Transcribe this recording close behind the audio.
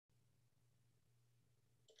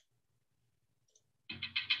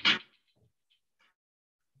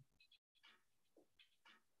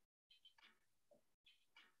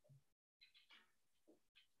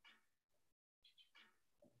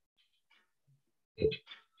Okay,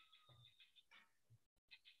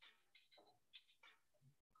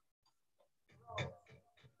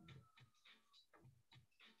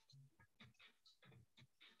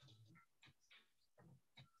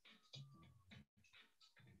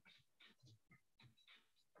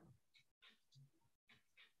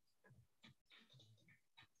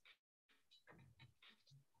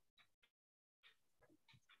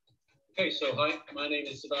 so hi, my name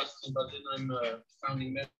is Sebastian Budden. I'm a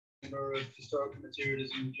founding member of Historical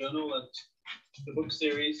Materialism Journal and the book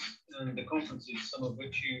series and the conferences, some of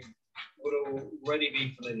which you would already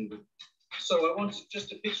be familiar with. So I wanted just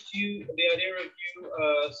to pitch to you the idea of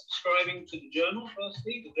you subscribing to the journal,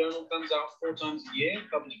 firstly. The journal comes out 4 times a year,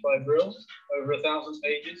 published by Brill, over 1,000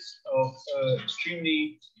 pages of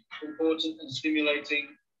extremely important and stimulating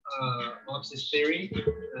Marxist theory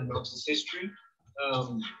and Marxist history.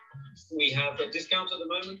 We have a discount at the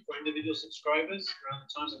moment for individual subscribers around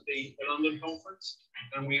the time of the London conference,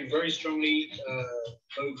 and we very strongly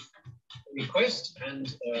both request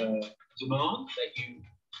and demand that you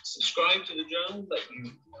subscribe to the journal, that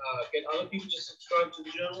you get other people to subscribe to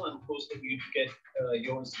the journal, and of course that you get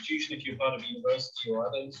your institution, if you're part of a university or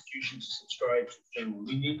other institution, to subscribe to the journal.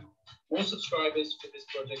 We need more subscribers for this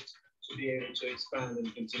project to be able to expand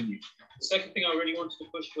and continue. The second thing I really wanted to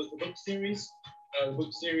push was the book series. The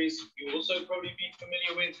book series you'll also probably be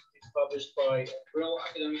familiar with. It's published by Brill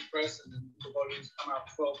Academic Press, and the volumes come out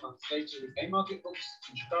 12 months later with Haymarket Books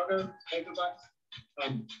in Chicago, paperbacks.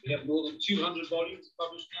 We have more than 200 volumes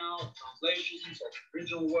published now, of translations, of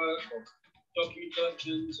original work, of document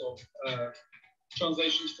collections, of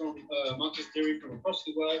translations from Marxist theory from across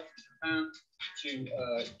the world, from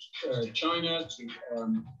Japan to China, to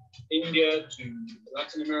India, to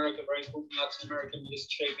Latin America, very important Latin American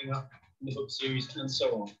list shaping up in the book series, and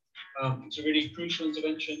so on. It's a really crucial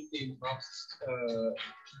intervention in Marxist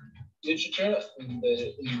literature and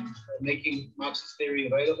in making Marxist theory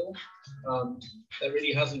available that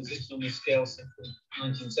really hasn't existed on this scale since the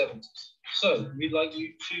 1970s. So we'd like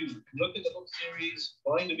you to look at the book series,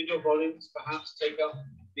 buy individual volumes, perhaps take up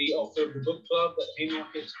the offer of the book club that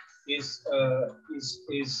Haymarket is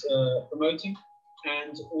promoting,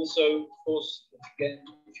 and also, of course, again,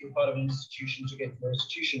 if you're part of an institution, to get your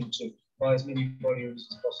institution to buy as many volumes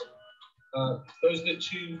as possible. Those are the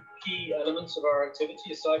 2 key elements of our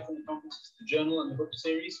activity, aside from the conferences, the journal and the book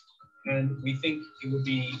series. And we think it would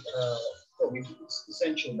be it's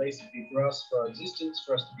essential, basically, for us, for our existence,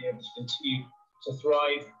 for us to be able to continue to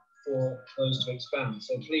thrive, for those to expand.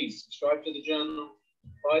 So please subscribe to the journal,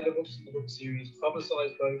 buy the books in the book series,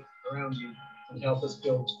 publicize both around you, and help us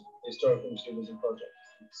build the Historical Materialism project.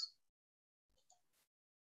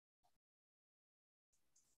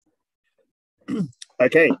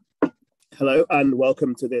 Okay, hello and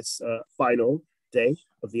welcome to this final day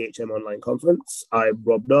of the HM Online Conference. I'm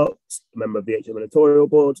Roberto, a member of the HM Editorial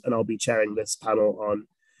Board, and I'll be chairing this panel on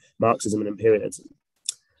Marxism and Imperialism.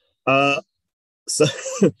 So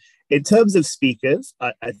in terms of speakers,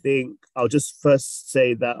 I think I'll just first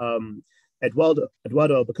say that Eduardo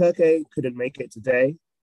Albuquerque couldn't make it today,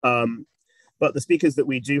 but the speakers that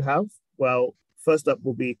we do have, well, first up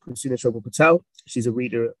will be Schwobel-Patel. She's a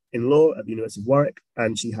reader in law at the University of Warwick,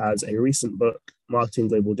 and she has a recent book, Marketing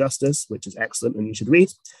Global Justice, which is excellent and you should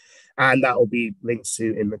read. And that will be linked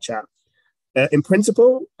to in the chat. In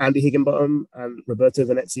principle, Andy Higginbottom and Roberto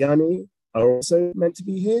Veneziani are also meant to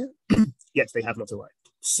be here. Yes, they have not arrived.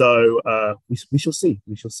 So we shall see,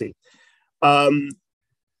 we shall see. I'm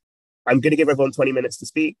going to give everyone 20 minutes to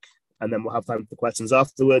speak, and then we'll have time for questions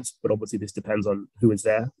afterwards. But obviously this depends on who is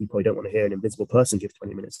there. We probably don't want to hear an invisible person give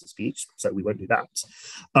 20 minutes to speech, so we won't do that.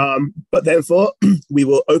 But therefore, we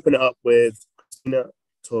will open it up with Christina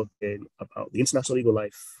talking about the international legal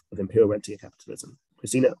life of Imperial Rentier capitalism.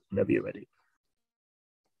 Christina, whenever you're ready.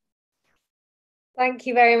 Thank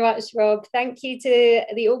you very much, Rob. Thank you to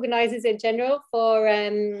the organisers in general for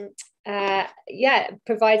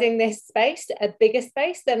providing this space, a bigger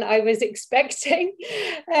space than I was expecting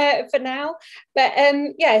for now. But so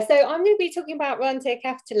I'm going to be talking about Rentier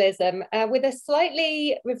capitalism with a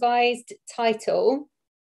slightly revised title,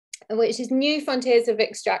 which is New Frontiers of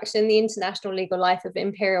Extraction, the International Legal Life of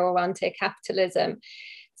Imperial Rentier Capitalism.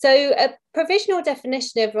 So a provisional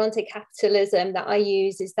definition of rentier capitalism that I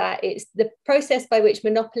use is that it's the process by which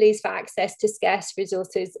monopolies for access to scarce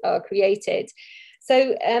resources are created.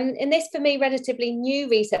 So in this, for me, relatively new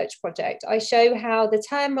research project, I show how the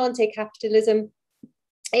term rentier capitalism,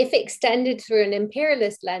 if extended through an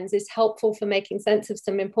imperialist lens, is helpful for making sense of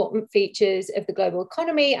some important features of the global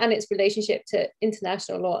economy and its relationship to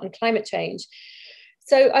international law and climate change.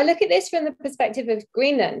 So I look at this from the perspective of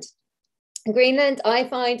Greenland. Greenland, I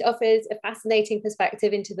find, offers a fascinating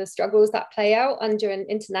perspective into the struggles that play out under an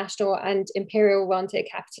international and imperial rentier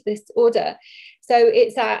capitalist order. So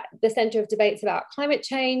it's at the center of debates about climate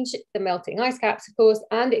change, the melting ice caps, of course,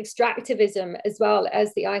 and extractivism, as well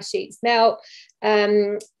as the ice sheets melt.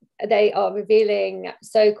 They are revealing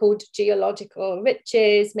so-called geological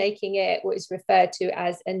riches, making it what is referred to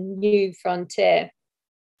as a new frontier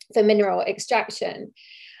for mineral extraction.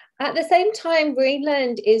 At the same time,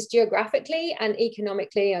 Greenland is geographically and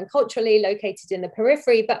economically and culturally located in the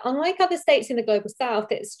periphery, but unlike other states in the global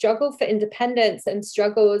south, its struggle for independence and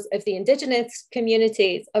struggles of the indigenous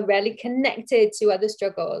communities are rarely connected to other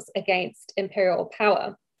struggles against imperial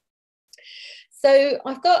power. So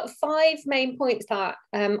I've got 5 main points that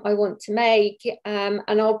I want to make, and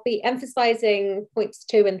I'll be emphasizing points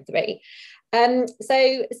 2 and 3.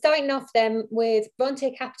 So starting off then with rentier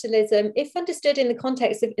capitalism, if understood in the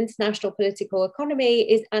context of international political economy,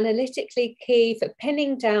 is analytically key for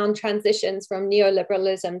pinning down transitions from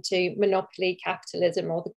neoliberalism to monopoly capitalism,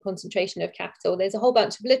 or the concentration of capital. There's a whole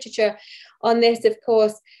bunch of literature on this, of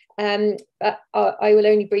course, but I will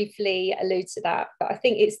only briefly allude to that, but I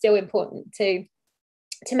think it's still important to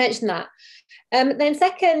mention that. Then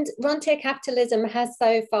second, rentier capitalism has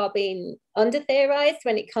so far been under-theorized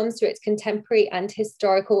when it comes to its contemporary and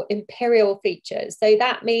historical imperial features. So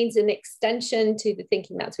that means an extension to the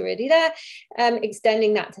thinking that's already there,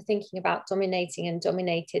 extending that to thinking about dominating and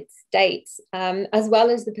dominated states, as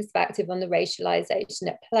well as the perspective on the racialization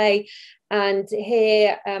at play. And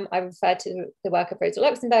here I refer to the work of Rosa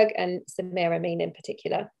Luxemburg and Samir Amin in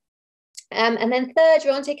particular. And then third,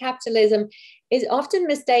 rentier capitalism is often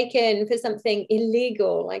mistaken for something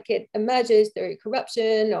illegal, like it emerges through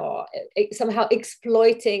corruption or somehow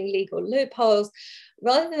exploiting legal loopholes,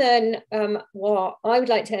 rather than what I would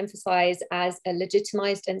like to emphasize as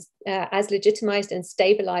legitimized and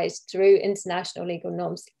stabilized through international legal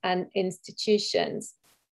norms and institutions.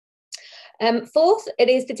 Fourth, it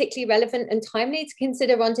is particularly relevant and timely to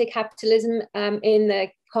consider rentier capitalism in the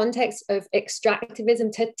context of extractivism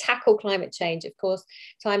to tackle climate change. Of course,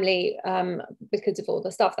 timely because of all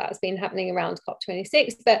the stuff that's been happening around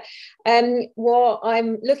COP26. But what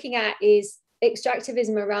I'm looking at is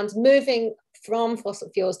extractivism around moving from fossil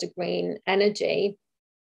fuels to green energy.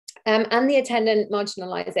 And the attendant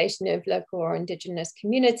marginalization of local or indigenous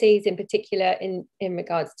communities, in particular in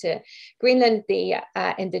regards to Greenland, the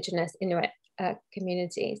indigenous Inuit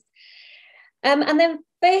communities. And then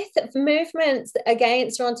fifth, movements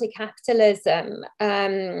against rentier capitalism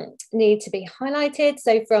need to be highlighted.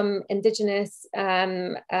 So from indigenous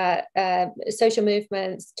social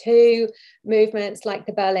movements to movements like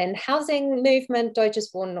the Berlin housing movement,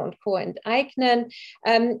 Deutsches Wohnen und Co. and Eignen,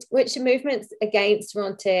 which are movements against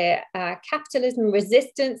rentier capitalism,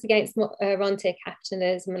 resistance against rentier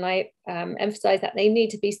capitalism. And I emphasize that they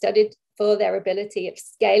need to be studied for their ability of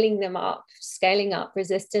scaling up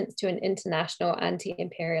resistance to an international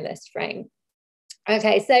anti-imperialist frame.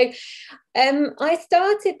 Okay, so I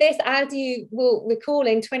started this, as you will recall,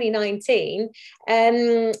 in 2019.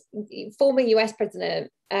 Former US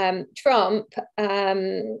President Trump,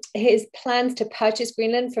 his plans to purchase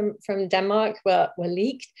Greenland from Denmark were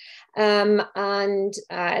leaked. And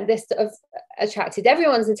this sort of attracted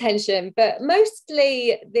everyone's attention, but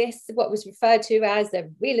mostly this, what was referred to as a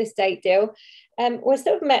real estate deal, was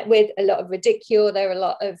sort of met with a lot of ridicule. There were a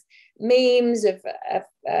lot of memes of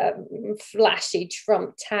flashy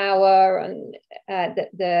Trump Tower and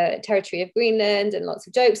the territory of Greenland, and lots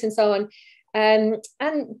of jokes and so on. And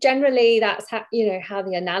generally that's how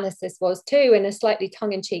the analysis was too, in a slightly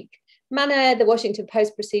tongue-in-cheek manner. The Washington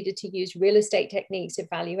Post proceeded to use real estate techniques of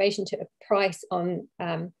valuation to a price on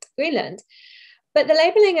Greenland. But the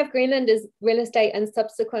labeling of Greenland as real estate and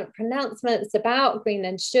subsequent pronouncements about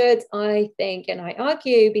Greenland should, I think, and I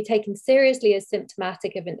argue, be taken seriously as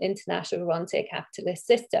symptomatic of an international rentier capitalist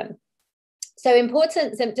system. So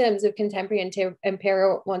important symptoms of contemporary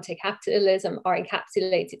imperial rentier capitalism are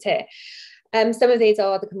encapsulated here. Some of these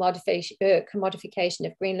are the commodification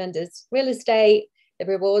of Greenland as real estate, the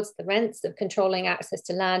rewards, the rents of controlling access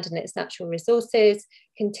to land and its natural resources,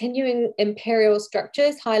 continuing imperial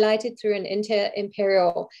structures highlighted through an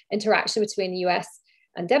inter-imperial interaction between the US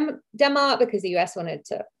and Denmark, because the US wanted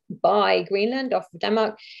to buy Greenland off of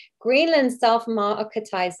Denmark. Greenland's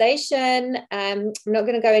self-marketization, I'm not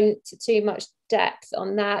going to go into too much depth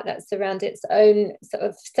on that. That's around its own sort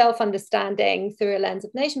of self-understanding through a lens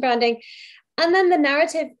of nation branding. And then the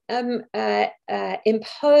narrative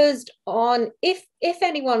imposed on, if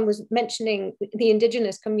anyone was mentioning the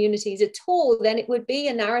indigenous communities at all, then it would be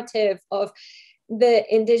a narrative of the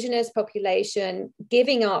indigenous population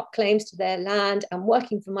giving up claims to their land and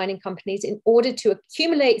working for mining companies in order to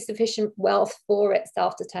accumulate sufficient wealth for its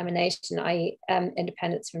self-determination, i.e.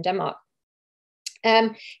 Independence from Denmark.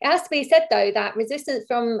 It has to be said, though, that resistance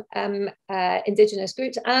from indigenous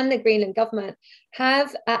groups and the Greenland government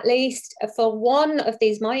have, at least for one of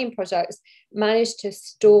these mining projects, managed to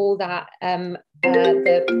stall that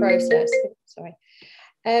the process. Sorry.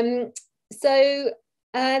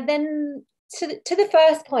 Then to the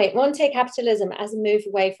first point, Rentier capitalism as a move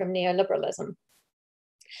away from neoliberalism.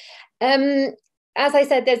 As I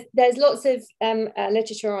said, there's lots of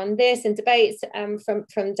literature on this and debates from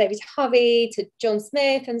David Harvey to John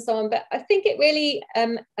Smith and so on, but I think it really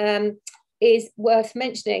is worth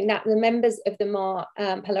mentioning that the members of the Mar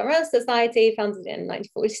Pèlerin Society, founded in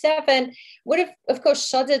 1947, would have, of course,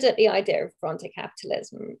 shuddered at the idea of rentier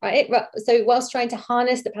capitalism, right? So whilst trying to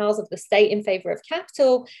harness the powers of the state in favour of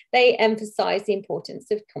capital, they emphasised the importance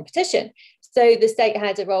of competition. So the state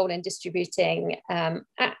had a role in distributing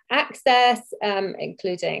access,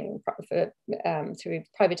 including through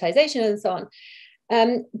privatisation and so on.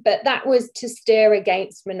 But that was to steer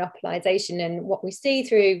against monopolization. And what we see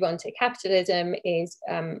through rentier capitalism is,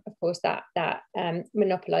 of course, that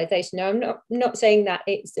monopolization. Now, I'm not saying that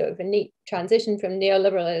it's sort of a neat transition from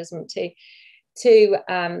neoliberalism to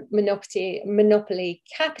monopoly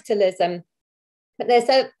capitalism. But there's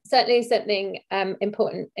certainly something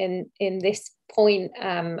important in this point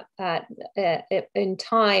in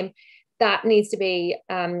time that needs to be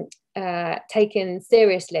taken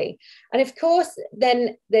seriously. And of course,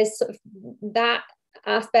 then there's sort of that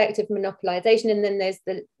aspect of monopolization, and then there's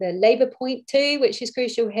the labour point too, which is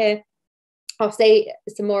crucial here. I'll say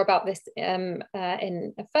some more about this in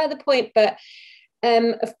a further point, but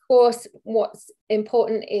of course, what's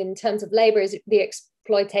important in terms of labour is the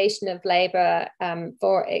exploitation of labour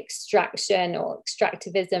for extraction or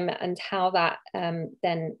extractivism, and how that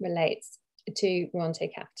then relates to rentier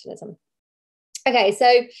capitalism. Okay,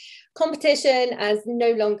 so competition as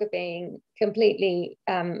no longer being completely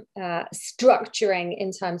structuring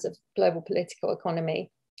in terms of global political economy.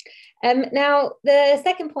 Now, the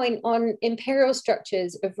second point on imperial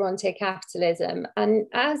structures of rentier capitalism, and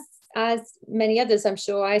as many others, I'm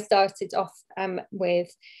sure, I started off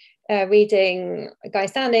with reading Guy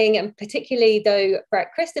Standing, and particularly though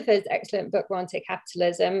Brett Christopher's excellent book Rentier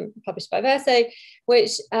Capitalism, published by Verso,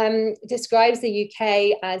 which describes the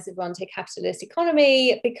UK as a rentier capitalist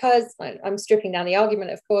economy, because I'm stripping down the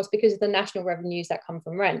argument, of course, because of the national revenues that come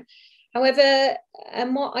from rent. However,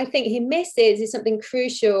 and what I think he misses is something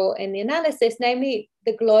crucial in the analysis, namely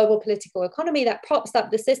the global political economy that props up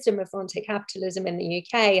the system of rentier capitalism in the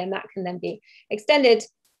UK, and that can then be extended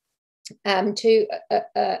to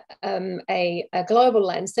a global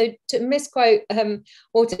lens. So to misquote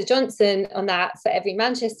Walter Johnson on that, for every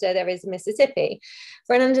Manchester there is a Mississippi.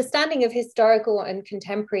 For an understanding of historical and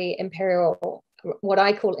contemporary imperial, what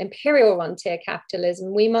I call imperial rentier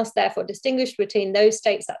capitalism, we must therefore distinguish between those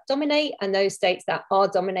states that dominate and those states that are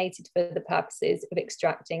dominated for the purposes of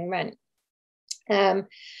extracting rent. And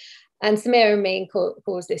Samir Amin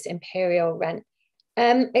calls this imperial rent.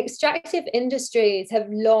 Extractive industries have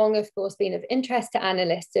long, of course, been of interest to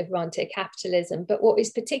analysts of rentier capitalism, but what is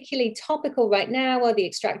particularly topical right now are the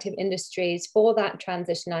extractive industries for that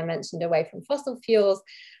transition I mentioned away from fossil fuels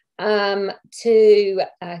to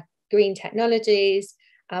green technologies,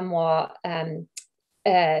 and what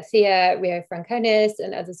Thea Rio Franconis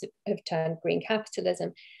and others have termed green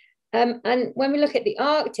capitalism. And when we look at the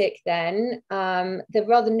Arctic, then the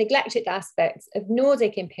rather neglected aspects of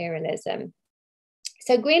Nordic imperialism.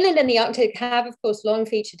 So Greenland and the Arctic have, of course, long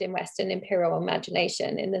featured in Western imperial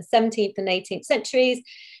imagination. In the 17th and 18th centuries,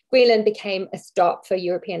 Greenland became a stop for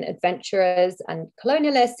European adventurers and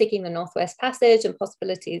colonialists seeking the Northwest Passage and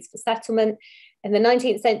possibilities for settlement. In the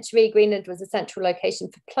 19th century, Greenland was a central location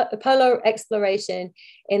for polar exploration.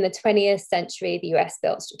 In the 20th century, the US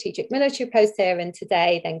built strategic military posts here, and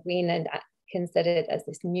today, then Greenland considered as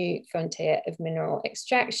this new frontier of mineral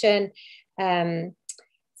extraction.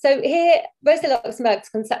 So here, Rosa Luxemburg's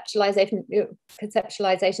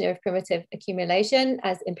conceptualization of primitive accumulation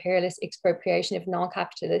as imperialist expropriation of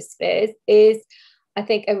non-capitalist spheres is, I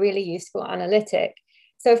think, a really useful analytic.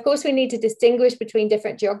 So of course, we need to distinguish between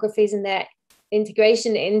different geographies and their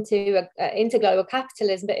integration into global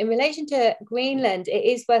capitalism. But in relation to Greenland, it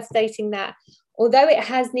is worth stating that although it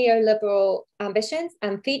has neoliberal ambitions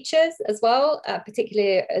and features as well,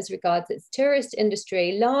 particularly as regards its tourist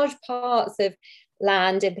industry, large parts of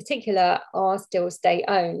land in particular are still state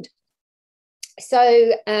owned.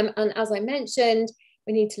 So, and as I mentioned,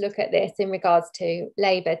 we need to look at this in regards to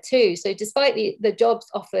labour too. So despite the jobs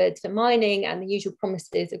offered for mining and the usual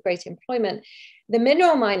promises of greater employment, the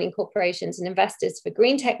mineral mining corporations and investors for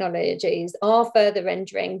green technologies are further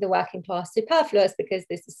rendering the working class superfluous, because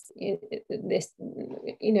this is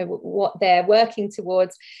what they're working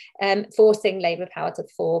towards, forcing labour power to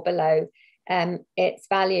fall below its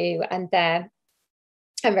value. And they're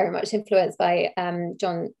very much influenced by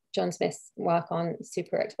John Smith's work on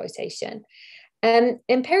super exploitation.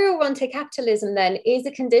 Imperial rentier capitalism then is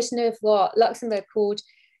a condition of what Luxemburg called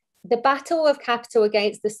the battle of capital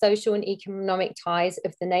against the social and economic ties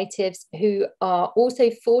of the natives, who are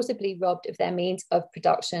also forcibly robbed of their means of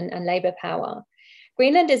production and labour power.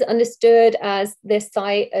 Greenland is understood as the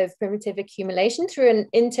site of primitive accumulation through an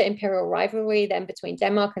inter-imperial rivalry then between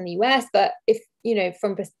Denmark and the US. But if,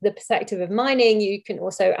 from the perspective of mining, you can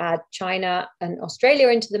also add China and Australia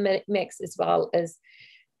into the mix, as well as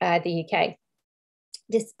the UK.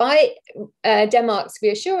 Despite Denmark's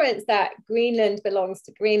reassurance that Greenland belongs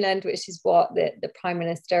to Greenland, which is what the Prime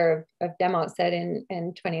Minister of Denmark said in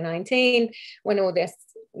 2019, when all this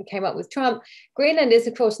came up with Trump, Greenland is,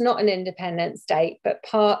 of course, not an independent state, but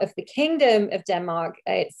part of the Kingdom of Denmark,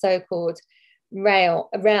 its so-called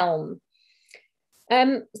realm.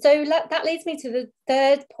 So that leads me to the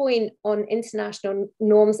third point on international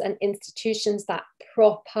norms and institutions that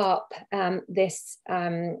prop up this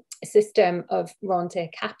system of rentier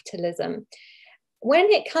capitalism. When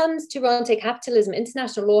it comes to rentier capitalism,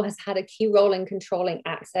 international law has had a key role in controlling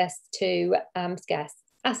access to scarce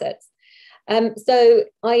assets.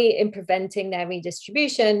 I.e. in preventing their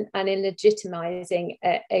redistribution and in legitimizing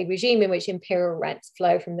a regime in which imperial rents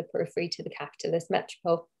flow from the periphery to the capitalist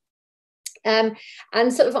metropole. And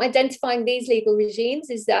sort of identifying these legal regimes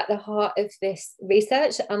is at the heart of this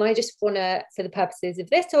research. And I just want to, for the purposes of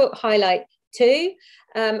this talk, highlight two,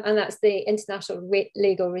 and that's the international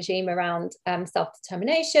legal regime around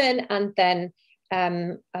self-determination, and then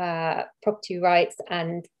property rights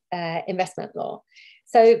and investment law.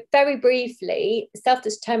 So very briefly,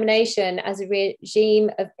 self-determination as a regime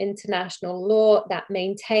of international law that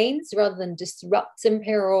maintains rather than disrupts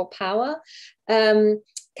imperial power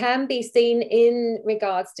can be seen in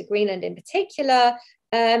regards to Greenland in particular,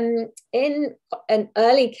 in an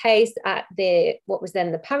early case at what was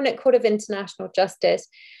then the Permanent Court of International Justice,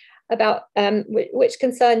 about which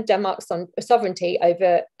concerned Denmark's sovereignty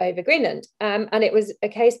over Greenland. And it was a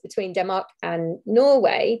case between Denmark and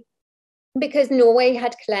Norway, because Norway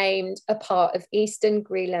had claimed a part of eastern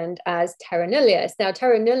Greenland as terra nullius. Now,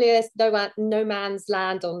 terra nullius, no man's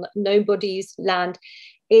land or nobody's land,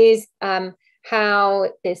 is how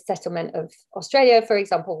this settlement of Australia, for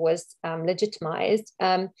example, was legitimized.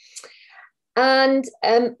 So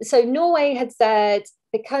Norway had said,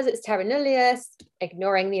 because it's terra nullius,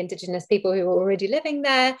 ignoring the indigenous people who were already living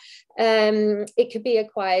there, it could be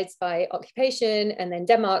acquired by occupation. And then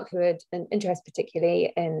Denmark, who had an interest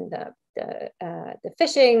particularly in the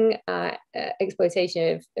fishing,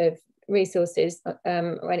 exploitation of resources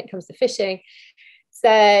when it comes to fishing,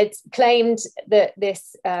 claimed that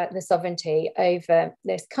the sovereignty over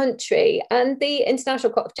this country, and the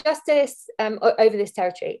International Court of Justice over this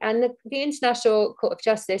territory. And the International Court of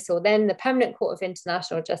Justice, or then the Permanent Court of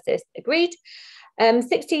International Justice, agreed.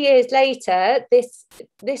 60 years later,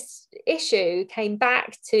 this issue came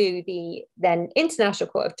back to the then International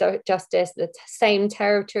Court of Justice. The same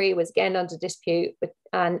territory was again under dispute,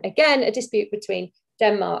 and again a dispute between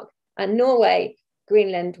Denmark and Norway.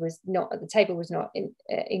 Greenland was not at the table, was not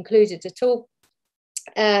included at all.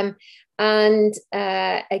 Again,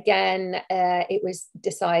 it was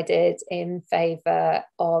decided in favour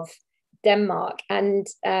of Denmark, and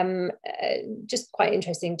just quite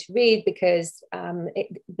interesting to read, because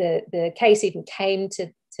the case even came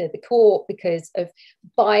to the court because of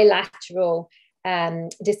bilateral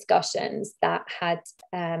discussions that had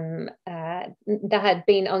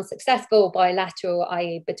been unsuccessful, bilateral,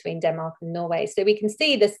 i.e. between Denmark and Norway. So we can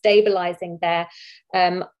see the stabilizing there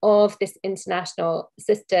of this international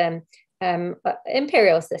system,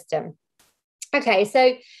 imperial system. Okay,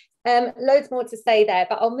 so loads more to say there,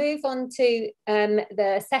 but I'll move on to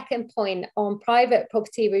the second point on private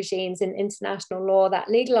property regimes in international law that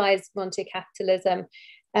legalize rentier capitalism,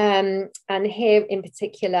 and here in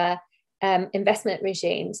particular investment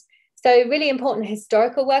regimes. So really important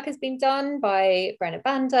historical work has been done by Brenna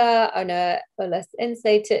Bander, Ona Ulas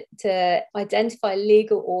Insay to identify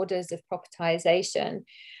legal orders of propertization.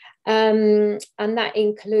 And that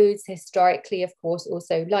includes historically, of course,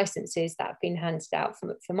 also licenses that have been handed out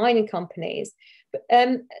for mining companies. But,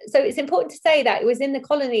 so it's important to say that it was in the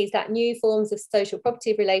colonies that new forms of social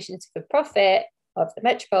property relations for profit the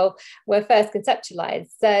metropole were first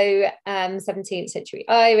conceptualized. So 17th century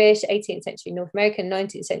Irish, 18th century North American,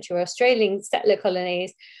 19th century Australian settler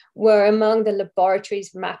colonies were among the laboratories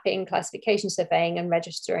for mapping, classification, surveying, and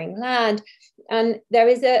registering land. And there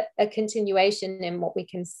is a continuation in what we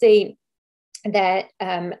can see that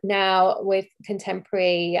now with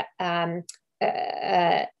contemporary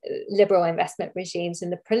liberal investment regimes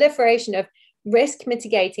and the proliferation of risk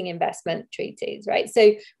mitigating investment treaties, right?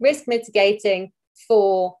 So risk mitigating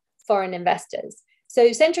for foreign investors.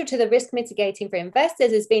 So central to the risk mitigating for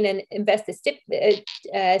investors has been an investor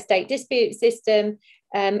state dispute system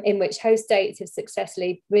in which host states have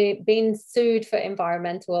successfully been sued for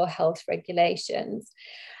environmental or health regulations.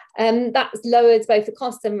 That's lowered both the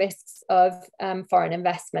costs and risks of foreign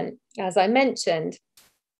investment, as I mentioned.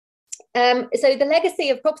 So the legacy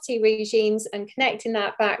of property regimes, and connecting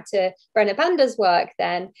that back to Brenner Bander's work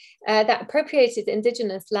then, that appropriated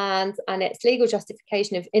indigenous lands and its legal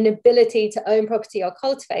justification of inability to own property or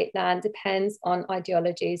cultivate land depends on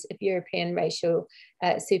ideologies of European racial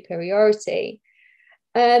superiority.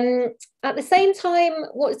 At the same time,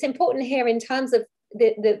 what's important here in terms of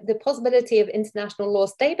the possibility of international law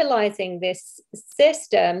stabilizing this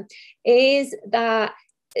system is that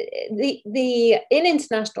in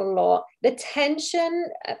international law, the tension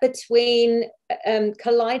between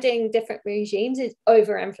colliding different regimes is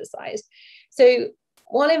overemphasized. So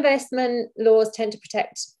while investment laws tend to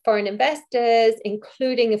protect foreign investors,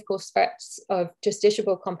 including, of course, threats of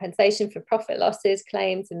justiciable compensation for profit losses,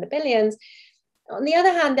 claims in the billions, on the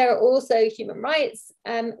other hand, there are also human rights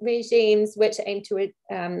regimes which aim to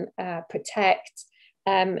protect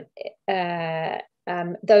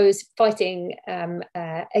those fighting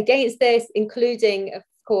against this, including, of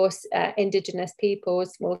course, indigenous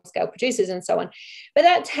peoples, small-scale producers, and so on. But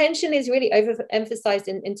that tension is really overemphasized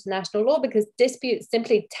in international law because disputes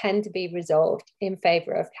simply tend to be resolved in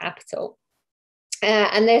favor of capital.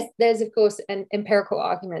 And there's, of course, an empirical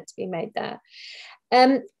argument to be made there.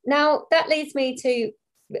 Now, that leads me to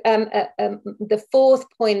the fourth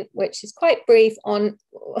point, which is quite brief, on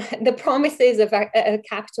the promises of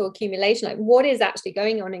capital accumulation, like what is actually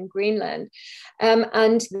going on in Greenland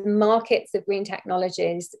and the markets of green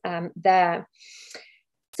technologies there.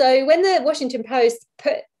 So when the Washington Post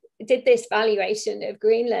did this valuation of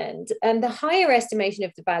Greenland, the higher estimation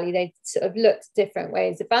of the value, they sort of looked different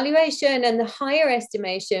ways of valuation, and the higher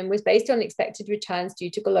estimation was based on expected returns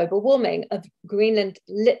due to global warming, of Greenland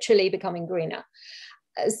literally becoming greener.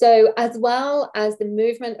 So as well as the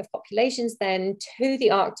movement of populations then to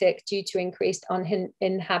the Arctic due to increased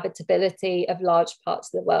uninhabitability of large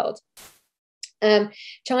parts of the world.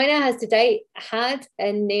 China has to date had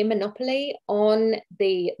a near monopoly on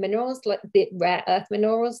the minerals, like the rare earth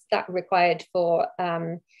minerals that are required for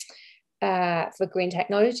green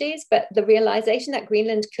technologies, but the realization that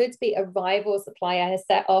Greenland could be a rival supplier has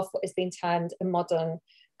set off what has been termed a modern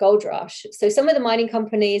gold rush. So some of the mining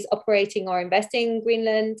companies operating or investing in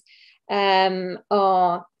Greenland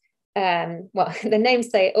are, well, the names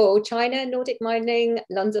say it all: China, Nordic Mining,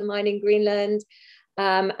 London Mining, Greenland.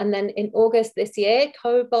 And then in August this year,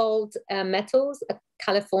 Cobalt Metals, a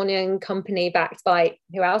Californian company backed by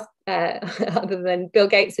who else other than Bill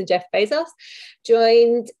Gates and Jeff Bezos,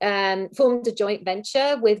 formed a joint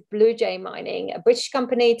venture with Blue Jay Mining, a British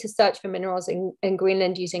company, to search for minerals in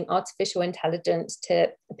Greenland using artificial intelligence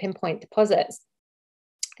to pinpoint deposits.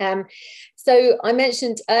 So I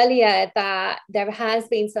mentioned earlier that there has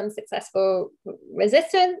been some successful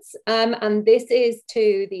resistance, and this is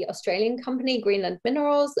to the Australian company Greenland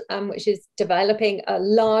Minerals, which is developing a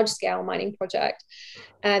large-scale mining project,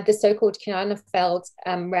 the so-called Kianafeld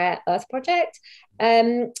rare earth project.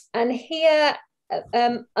 And here,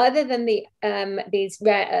 other than these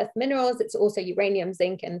rare earth minerals, it's also uranium,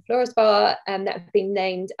 zinc, and fluorspar that have been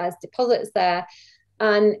named as deposits there.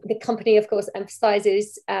 And the company, of course,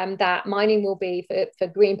 emphasizes that mining will be for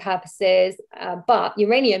green purposes, but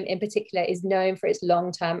uranium in particular is known for its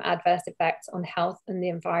long-term adverse effects on health and the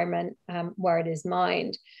environment where it is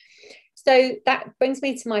mined. So that brings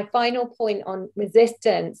me to my final point on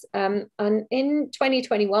resistance. And in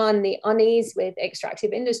 2021, the unease with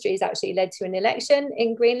extractive industries actually led to an election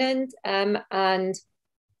in Greenland, and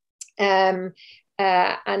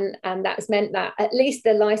that's meant that at least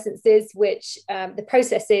the licenses, which the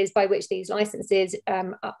processes by which these licenses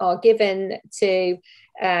are given to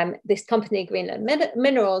this company, Greenland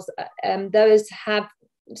Minerals, those have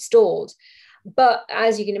stalled. But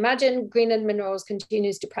as you can imagine, Greenland Minerals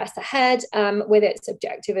continues to press ahead with its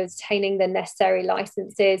objective of attaining the necessary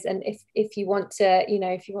licenses. And if you want to,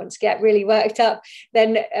 if you want to get really worked up,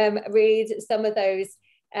 then read some of those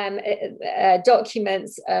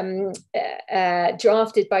documents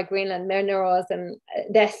drafted by Greenland Minerals and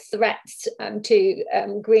their threats to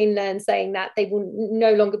Greenland, saying that they will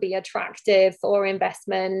no longer be attractive for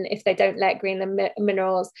investment if they don't let Greenland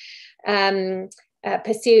Minerals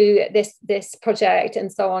pursue this project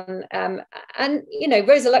and so on. And, you know,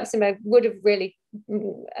 Rosa Luxemburg would have really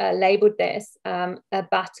labeled this a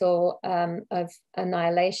battle of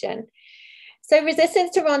annihilation. So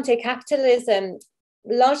resistance to rentier capitalism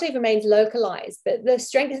largely remains localized, but the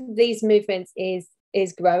strength of these movements is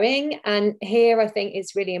growing. And here I think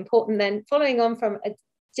it's really important, then following on from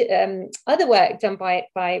other work done by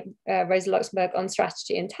Rosa Luxemburg on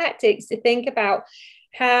strategy and tactics, to think about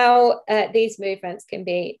how these movements can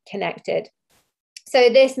be connected. So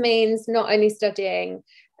this means not only studying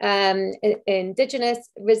indigenous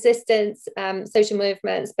resistance, social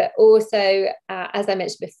movements, but also, as I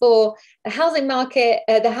mentioned before, the housing market,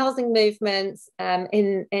 the housing movements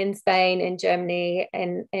in Spain, in Germany,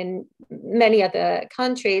 in many other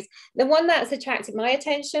countries. The one that's attracted my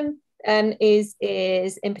attention is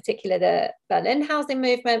in particular the Berlin housing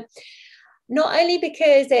movement. Not only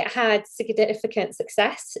because it had significant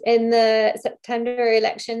success in the September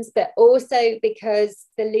elections, but also because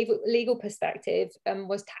the legal perspective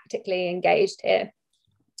was tactically engaged here.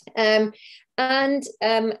 So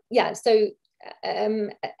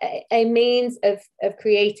a means of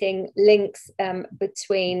creating links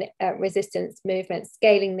between resistance movements,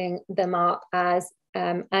 scaling them up as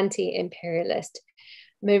anti-imperialist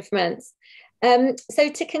movements. So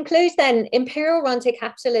to conclude then, imperial rentier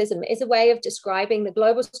capitalism is a way of describing the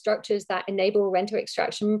global structures that enable rentier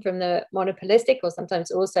extraction from the monopolistic, or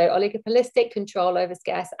sometimes also oligopolistic, control over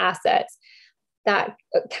scarce assets. That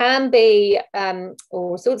can be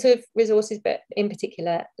all sorts of resources, but in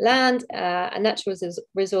particular land and natural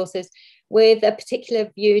resources, with a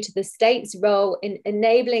particular view to the state's role in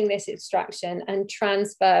enabling this extraction and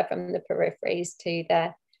transfer from the peripheries to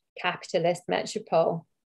the capitalist metropole.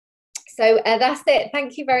 So that's it.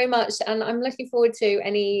 Thank you very much. And I'm looking forward to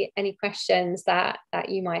any questions that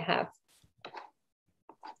you might have.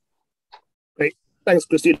 Great. Thanks,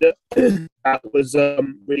 Christina. That was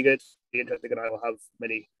really good, really interesting, and I will have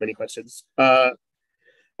many questions.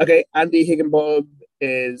 Okay, Andy Higginbottom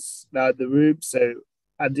is now in the room. So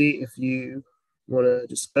Andy, if you want to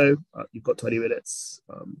just go, you've got 20 minutes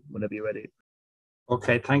whenever you're ready.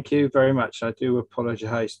 Okay, thank you very much. I do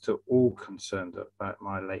apologise to all concerned about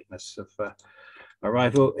my lateness of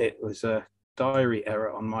arrival. It was a diary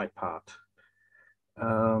error on my part.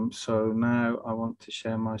 So now I want to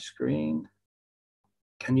share my screen.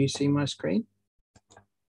 Can you see my screen?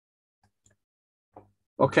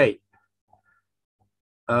 Okay.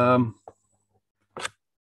 So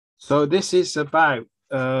this is about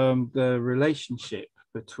the relationship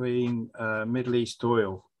between Middle East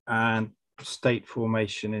oil and state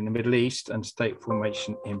formation in the Middle East and state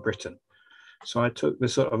formation in Britain. So I took the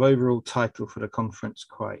sort of overall title for the conference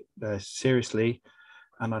quite seriously,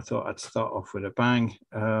 and I thought I'd start off with a bang.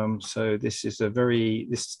 So this is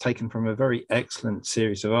taken from a very excellent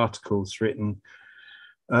series of articles written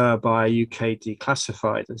by UK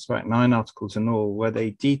Declassified. There's about 9 articles in all, where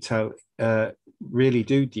they really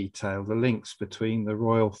do detail the links between the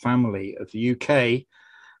royal family of the UK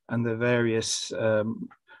and the various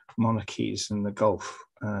monarchies in the Gulf,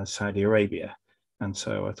 Saudi Arabia. And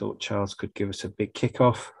so I thought Charles could give us a big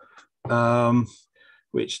kickoff,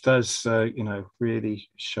 which does, really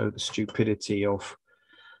show the stupidity of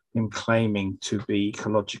him claiming to be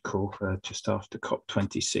ecological just after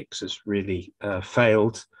COP26 has really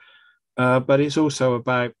failed. But it's also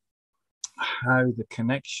about how the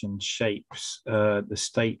connection shapes the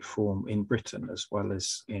state form in Britain as well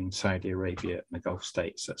as in Saudi Arabia and the Gulf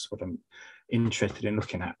states. That's what I'm interested in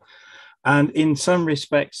looking at. And in some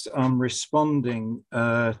respects, I'm responding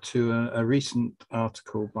to a recent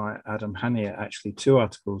article by Adam Hanier, actually 2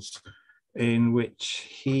 articles, in which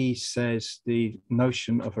he says the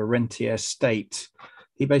notion of a rentier state,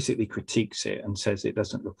 he basically critiques it and says it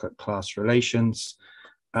doesn't look at class relations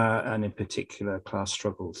and in particular class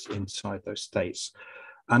struggles inside those states.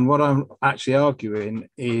 And what I'm actually arguing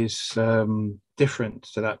is different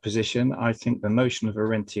to that position. I think the notion of a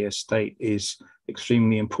rentier state is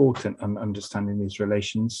extremely important in understanding these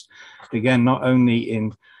relations. Again, not only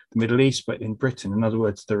in the Middle East, but in Britain. In other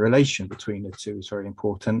words, the relation between the two is very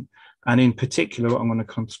important. And in particular, what I'm going to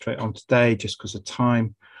concentrate on today, just because of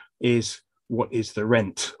time, is what is the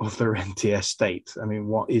rent of the rentier state? I mean,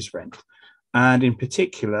 what is rent? And in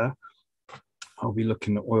particular, I'll be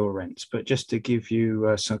looking at oil rents. But just to give you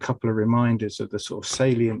a couple of reminders of the sort of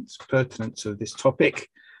salient pertinence of this topic,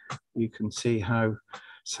 you can see how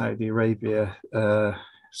Saudi Arabia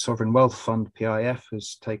Sovereign Wealth Fund, PIF,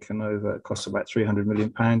 has taken over. It costs about £300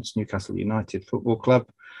 million, Newcastle United Football Club.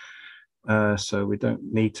 So we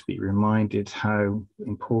don't need to be reminded how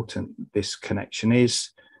important this connection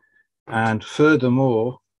is. And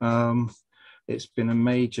furthermore, it's been a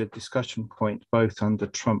major discussion point both under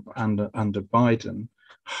Trump and under Biden,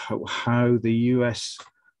 how the US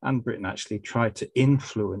and Britain actually tried to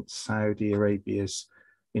influence Saudi Arabia's,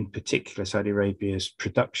 in particular Saudi Arabia's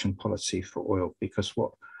production policy for oil, because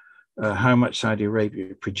how much Saudi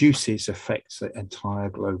Arabia produces affects the entire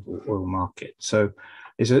global oil market. So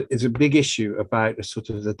it's a big issue about the sort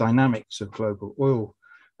of the dynamics of global oil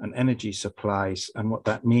and energy supplies and what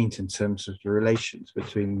that means in terms of the relations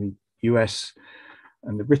between the US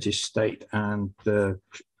and the British state and the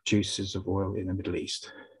producers of oil in the Middle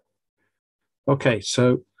East. Okay,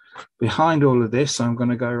 so behind all of this, I'm going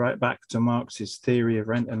to go right back to Marx's theory of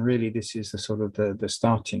rent, and really this is the sort of the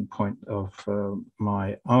starting point of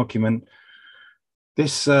my argument.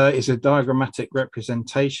 This is a diagrammatic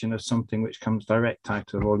representation of something which comes direct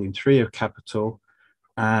out of volume 3 of Capital.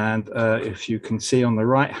 And if you can see on the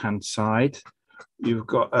right-hand side, you've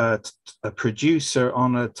got a producer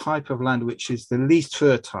on a type of land which is the least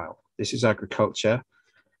fertile. This is agriculture,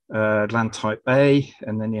 land type A,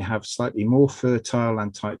 and then you have slightly more fertile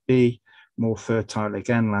land type B, more fertile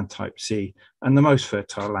again land type C, and the most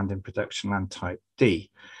fertile land in production land type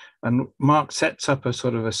D. And Marx sets up a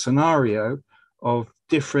sort of a scenario of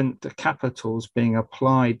different capitals being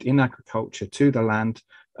applied in agriculture to the land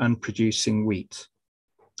and producing wheat.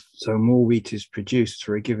 So more wheat is produced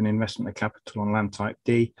for a given investment of capital on land type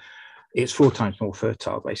D. It's 4 times more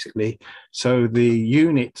fertile, basically. So the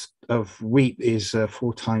unit of wheat is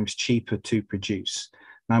 4 times cheaper to produce.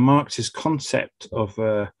 Now, Marx's concept of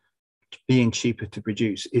being cheaper to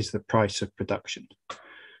produce is the price of production.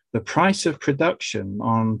 The price of production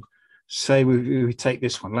on, say, we take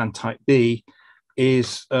this one, land type B,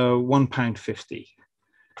 is £1.50.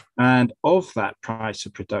 And of that price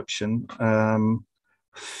of production,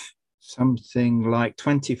 something like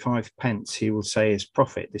 25 pence, he will say, is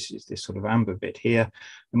profit. This is this sort of amber bit here,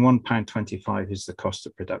 and £1.25 is the cost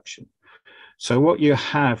of production. So what you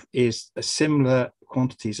have is a similar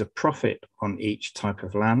quantities of profit on each type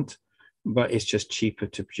of land, but it's just cheaper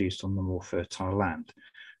to produce on the more fertile land,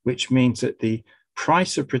 which means that the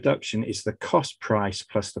price of production is the cost price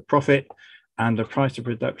plus the profit, and the price of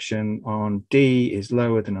production on D is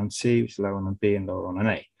lower than on C, which is lower on B and lower on an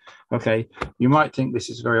A. Okay, you might think this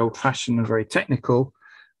is very old-fashioned and very technical,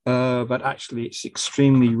 but actually it's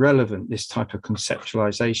extremely relevant, this type of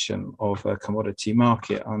conceptualization of a commodity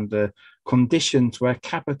market under conditions where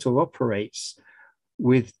capital operates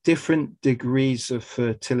with different degrees of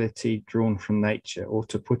fertility drawn from nature, or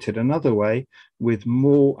to put it another way, with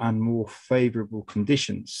more and more favorable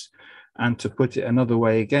conditions. And to put it another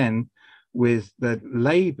way again, with the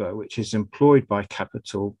labor which is employed by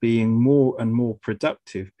capital being more and more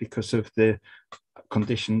productive because of the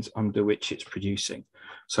conditions under which it's producing.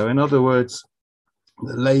 So in other words,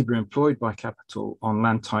 the labor employed by capital on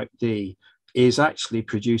land type D is actually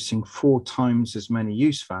producing 4 times as many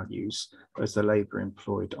use values as the labor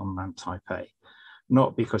employed on land type A.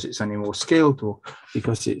 Not because it's any more skilled or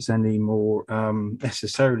because it's any more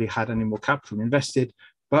necessarily had any more capital invested,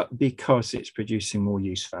 but because it's producing more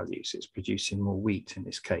use values, it's producing more wheat in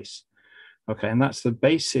this case. Okay, and that's the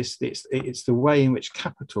basis, it's the way in which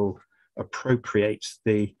capital appropriates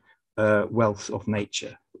the wealth of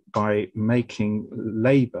nature by making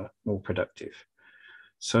labor more productive.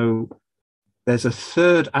 So there's a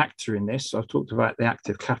third actor in this. I've talked about the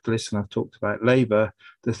active capitalist and I've talked about labor.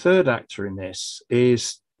 The third actor in this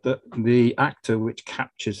is the actor which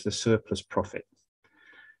captures the surplus profit.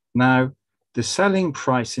 Now, the selling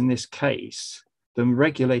price in this case, the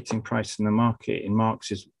regulating price in the market in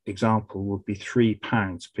Marx's example would be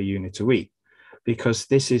 £3 per unit of wheat, because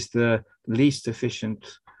this is the least efficient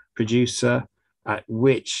producer at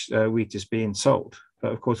which wheat is being sold.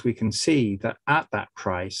 But of course, we can see that at that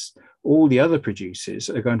price, all the other producers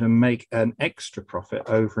are going to make an extra profit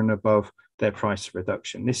over and above their price of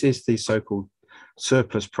production. This is the so-called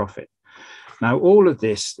surplus profit. Now, all of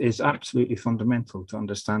this is absolutely fundamental to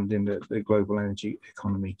understanding the global energy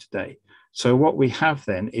economy today. So what we have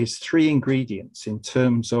then is 3 ingredients in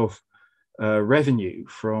terms of revenue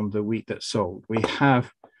from the wheat that's sold. We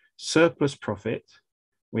have surplus profit,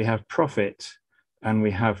 we have profit, and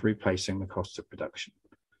we have replacing the cost of production.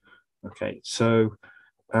 Okay, so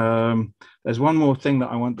there's one more thing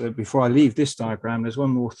that I want to, before I leave this diagram, there's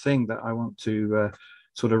one more thing that I want to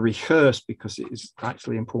sort of rehearse, because it is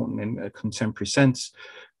actually important in a contemporary sense,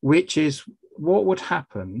 which is what would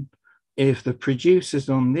happen if the producers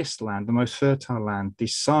on this land, the most fertile land,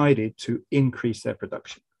 decided to increase their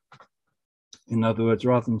production. In other words,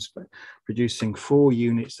 rather than producing 4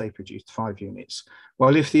 units, they produced 5 units.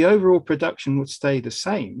 Well, if the overall production would stay the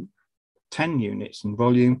same, 10 units in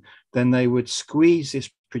volume, then they would squeeze this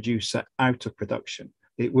producer out of production.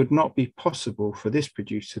 It would not be possible for this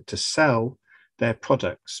producer to sell their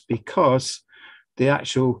products because the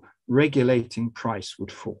actual regulating price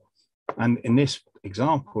would fall. And in this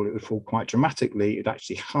example, it would fall quite dramatically. It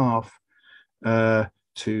actually half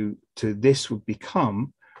to this would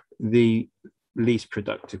become the least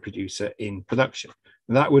productive producer in production.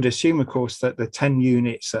 That would assume, of course, that the 10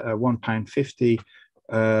 units at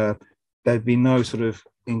 £1.50, there'd be no sort of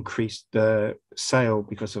increased sale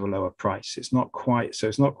because of a lower price. It's not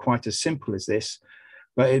quite as simple as this,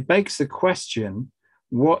 but it begs the question,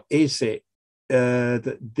 what is it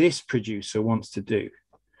that this producer wants to do?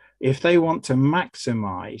 If they want to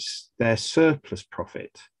maximize their surplus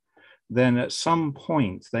profit, then at some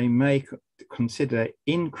point they may consider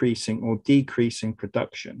increasing or decreasing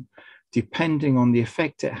production, depending on the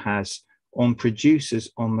effect it has on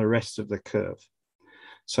producers on the rest of the curve.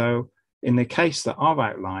 So in the case that I've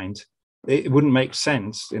outlined, it wouldn't make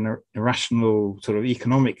sense in a rational sort of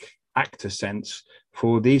economic actor sense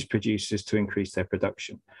for these producers to increase their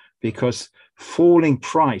production, because falling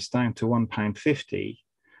price down to £1.50,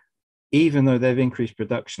 even though they've increased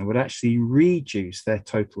production, would actually reduce their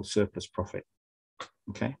total surplus profit.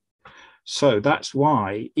 Okay, so that's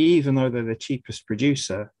why, even though they're the cheapest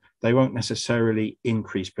producer, they won't necessarily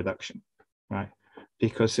increase production, right?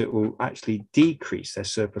 Because it will actually decrease their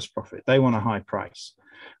surplus profit. They want a high price.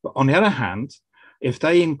 But on the other hand, if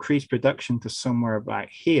they increase production to somewhere about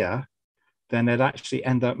here, then they'd actually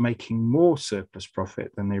end up making more surplus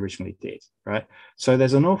profit than they originally did, right? So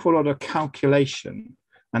there's an awful lot of calculation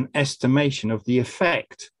and estimation of the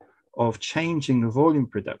effect of changing the volume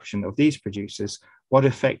production of these producers, what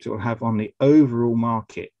effect it will have on the overall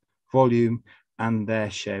market volume and their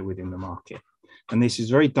share within the market. And this is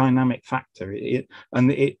a very dynamic factor.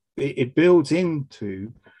 It builds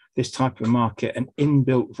into this type of market an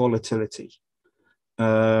inbuilt volatility.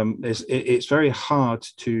 It's very hard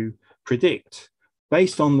to predict.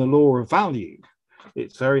 Based on the law of value,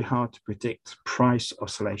 it's very hard to predict price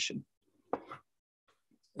oscillation.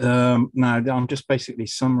 Now, I'm just basically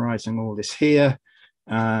summarizing all this here.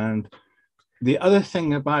 And the other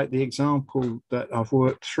thing about the example that I've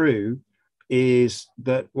worked through is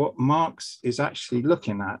that what Marx is actually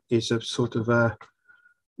looking at is a sort of a,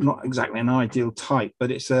 not exactly an ideal type,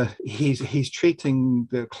 but it's he's treating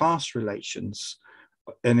the class relations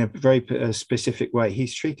in a very specific way.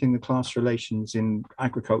 He's treating the class relations in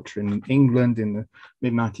agriculture in England in the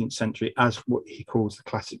mid-19th century as what he calls the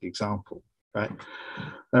classic example, right?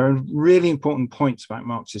 There are really important points about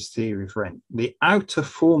Marx's theory of rent. The outer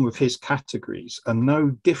form of his categories are no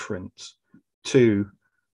different to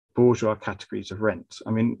bourgeois categories of rent.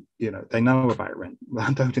 I mean, you know, they know about rent.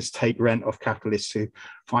 Landowners take rent off capitalists who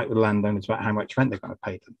fight with landowners about how much rent they're going to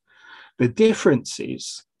pay them. The difference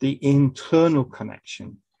is the internal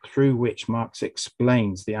connection through which Marx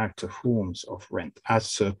explains the outer forms of rent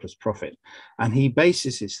as surplus profit. And he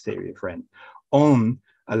bases his theory of rent on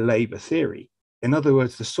a labor theory. In other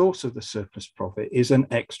words, the source of the surplus profit is an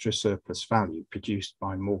extra surplus value produced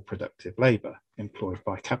by more productive labor employed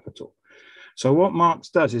by capital. So what Marx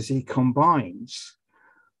does is he combines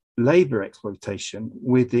labor exploitation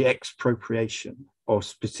with the expropriation of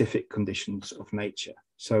specific conditions of nature.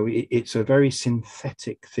 So it's a very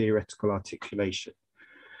synthetic theoretical articulation.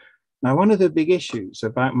 Now, one of the big issues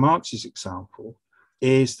about Marx's example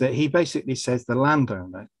is that he basically says the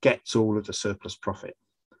landowner gets all of the surplus profit.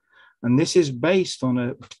 And this is based on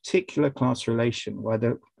a particular class relation where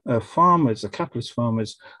the farmers, the capitalist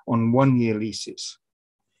farmers, on one-year leases.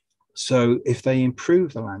 So if they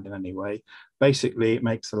improve the land in any way, basically it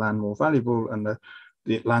makes the land more valuable and the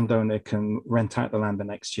landowner can rent out the land the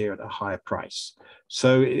next year at a higher price.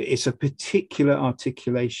 So it's a particular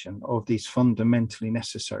articulation of these fundamentally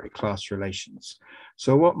necessary class relations.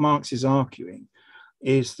 So what Marx is arguing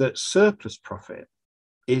is that surplus profit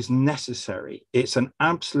is necessary. It's an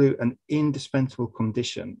absolute and indispensable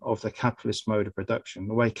condition of the capitalist mode of production,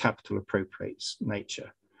 the way capital appropriates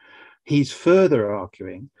nature. He's further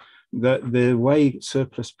arguing that the way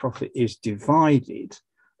surplus profit is divided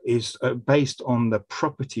is based on the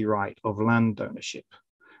property right of land ownership.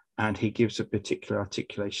 And he gives a particular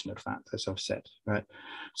articulation of that, as I've said, right?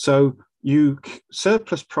 So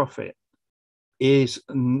surplus profit is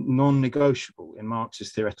non-negotiable in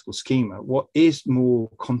Marx's theoretical schema. What is more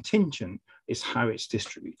contingent is how it's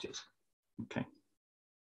distributed, okay?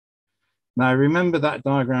 Now, remember that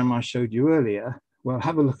diagram I showed you earlier? Well,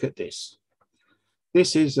 have a look at this.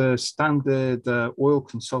 This is a standard oil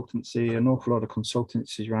consultancy. An awful lot of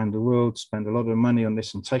consultancies around the world spend a lot of money on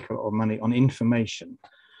this and take a lot of money on information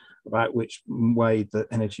about which way the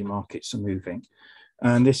energy markets are moving.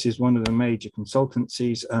 And this is one of the major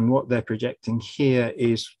consultancies. And what they're projecting here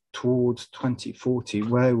is towards 2040,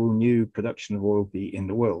 where will new production of oil be in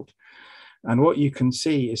the world? And what you can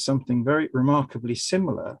see is something very remarkably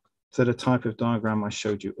similar to the type of diagram I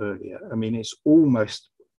showed you earlier. I mean, it's almost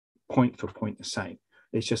point for point the same.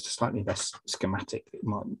 It's just a slightly less schematic,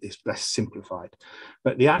 it's less simplified.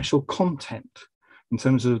 But the actual content in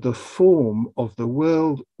terms of the form of the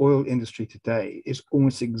world oil industry today is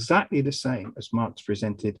almost exactly the same as Marx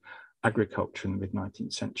presented agriculture in the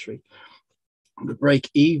mid-19th century. The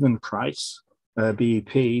break-even price,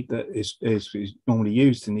 BEP, that is normally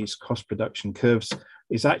used in these cost production curves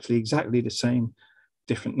is actually exactly the same,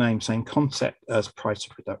 different name, same concept as price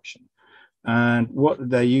of production. And what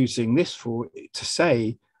they're using this for to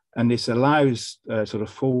say, and this allows sort of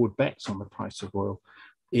forward bets on the price of oil,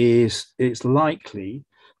 is it's likely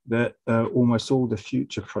that almost all the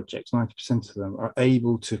future projects, 90% of them, are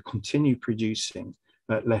able to continue producing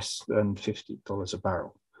at less than $50 a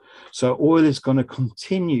barrel. So oil is going to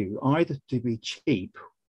continue either to be cheap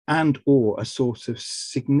and or a source of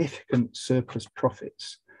significant surplus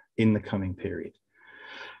profits in the coming period.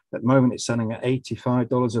 At the moment, it's selling at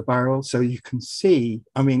 $85 a barrel. So you can see,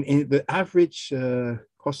 I mean, in the average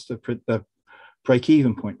cost of the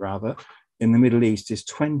break-even point, rather, in the Middle East is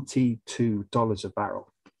 $22 a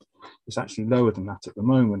barrel. It's actually lower than that at the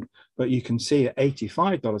moment, but you can see at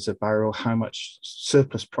 $85 a barrel how much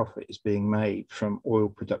surplus profit is being made from oil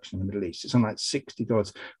production in the Middle East. It's something like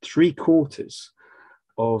 $60, 3/4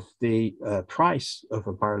 of the price of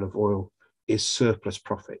a barrel of oil is surplus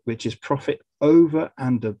profit, which is profit over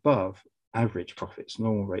and above average profits,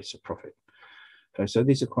 normal rates of profit. Okay, so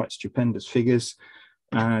these are quite stupendous figures.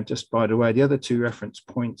 Just by the way, the other two reference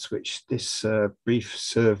points which this brief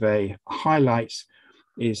survey highlights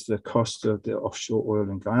is the cost of the offshore oil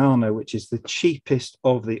in Guyana, which is the cheapest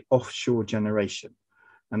of the offshore generation.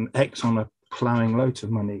 And Exxon are plowing loads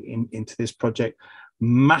of money into this project,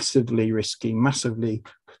 massively risky, massively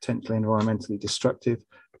potentially environmentally destructive,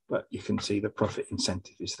 but you can see the profit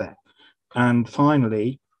incentive is there. And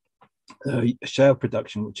finally, shale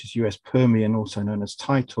production, which is US Permian, also known as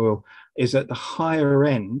tight oil, is at the higher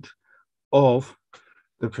end of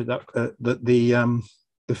the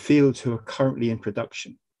fields who are currently in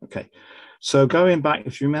production. Okay, so going back,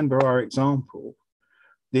 if you remember our example,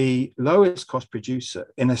 the lowest cost producer,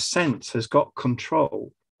 in a sense, has got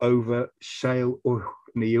control over shale oil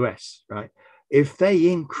in the US, right? If they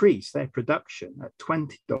increase their production at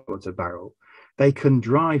 $20 a barrel, they can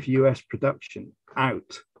drive US production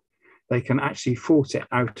out. They can actually force it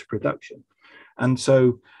out of production. And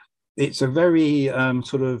so it's a very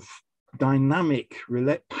sort of dynamic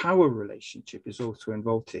power relationship is also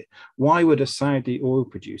involved here. Why would a Saudi oil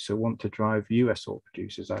producer want to drive US oil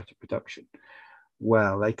producers out of production?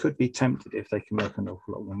 Well, they could be tempted if they can make an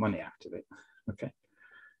awful lot more money out of it. Okay.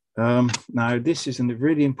 Now, this is a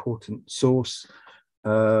really important source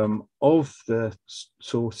of the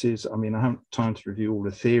sources. I mean, I haven't time to review all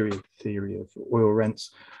the theory of oil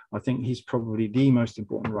rents. I think he's probably the most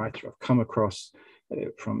important writer I've come across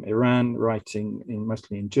from Iran, writing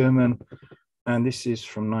mostly in German. And this is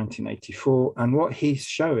from 1984. And what he's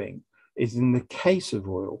showing is, in the case of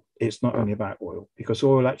oil, it's not only about oil, because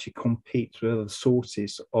oil actually competes with other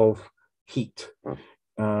sources of heat.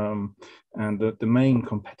 And the main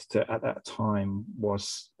competitor at that time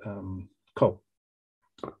was coal.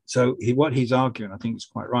 So what he's arguing, I think it's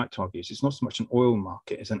quite right to argue, is it's not so much an oil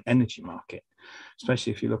market as an energy market,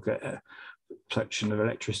 especially if you look at production of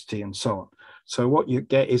electricity and so on. So what you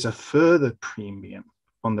get is a further premium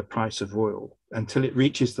on the price of oil until it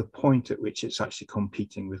reaches the point at which it's actually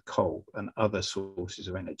competing with coal and other sources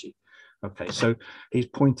of energy. Okay, so he's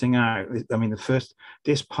pointing out, I mean,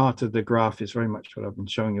 this part of the graph is very much what I've been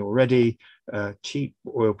showing you already. Cheap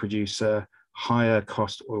oil producer, higher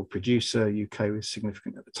cost oil producer, UK was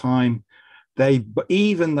significant at the time.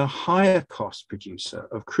 Even the higher cost producer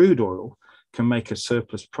of crude oil can make a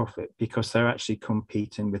surplus profit because they're actually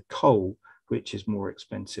competing with coal, which is more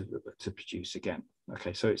expensive to produce again.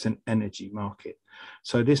 Okay, so it's an energy market.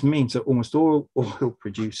 So this means that almost all oil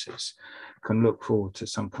producers can look forward to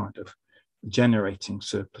some kind of generating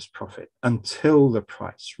surplus profit until the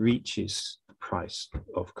price reaches the price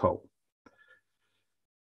of coal.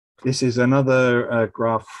 This is another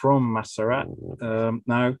graph from Massarat.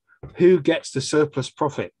 Now, who gets the surplus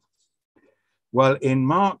profit? Well, in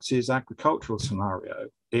Marx's agricultural scenario,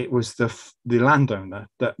 it was the landowner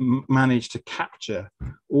that managed to capture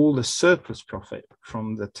all the surplus profit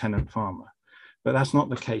from the tenant farmer. But that's not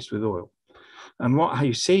the case with oil. And how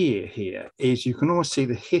you see here is you can almost see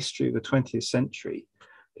the history of the 20th century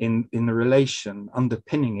in the relation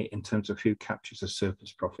underpinning it in terms of who captures the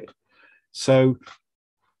surplus profit. So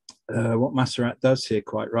what Masserat does here,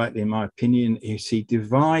 quite rightly, in my opinion, is he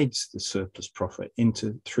divides the surplus profit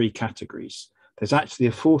into three categories. There's actually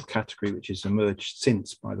a fourth category, which has emerged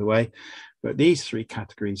since, by the way. But these three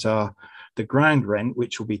categories are the ground rent,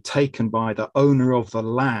 which will be taken by the owner of the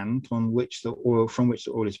land from which the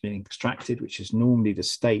oil is being extracted, which is normally the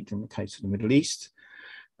state in the case of the Middle East.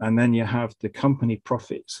 And then you have the company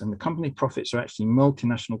profits. And the company profits are actually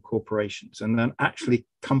multinational corporations and then actually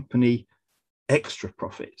company extra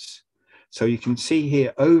profits. So you can see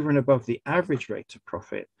here, over and above the average rate of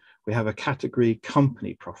profit, we have a category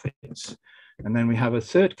company profits. And then we have a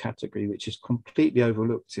third category, which is completely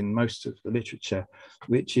overlooked in most of the literature,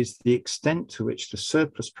 which is the extent to which the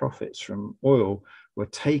surplus profits from oil were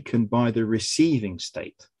taken by the receiving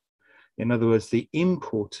state. In other words, the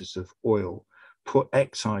importers of oil put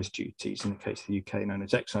excise duties, in the case of the UK known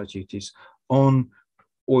as excise duties, on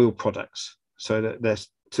oil products. So that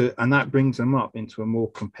and that brings them up into a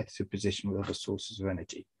more competitive position with other sources of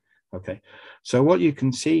energy. Okay, so what you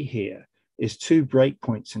can see here is two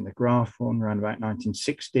breakpoints in the graph on around about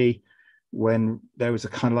 1960, when there was a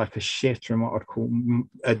kind of like a shift from what I'd call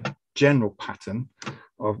a general pattern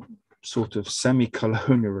of sort of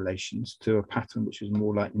semi-colonial relations to a pattern which was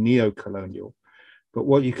more like neo-colonial. But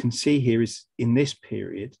what you can see here is in this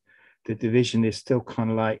period, the division is still kind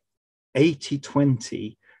of like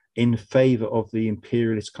 80-20 in favor of the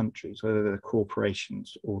imperialist countries, whether they're the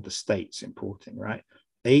corporations or the states importing, right?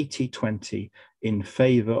 80-20 in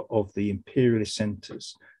favor of the imperialist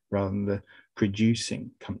centers rather than the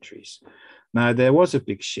producing countries. Now, there was a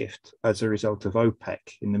big shift as a result of OPEC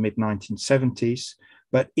in the mid-1970s,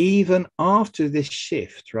 but even after this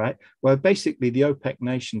shift, right, where basically the OPEC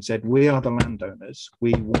nation said, we are the landowners,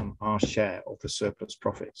 we want our share of the surplus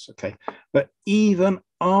profits, okay? But even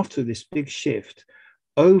after this big shift,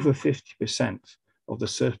 over 50% of the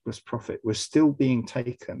surplus profit was still being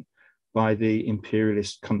taken by the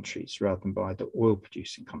imperialist countries rather than by the oil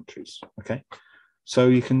producing countries, okay? So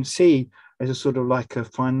you can see there's a sort of like a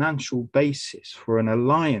financial basis for an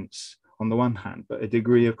alliance on the one hand, but a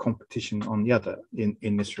degree of competition on the other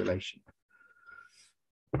in this relation.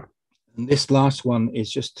 And this last one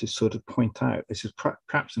is just to sort of point out, this is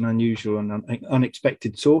perhaps an unusual and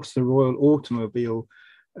unexpected source, the Royal Automobile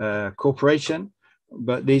Corporation,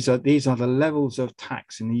 but these are the levels of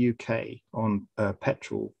tax in the UK on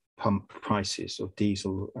petrol pump prices of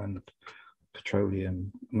diesel and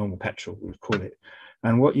petroleum, normal petrol, we would call it.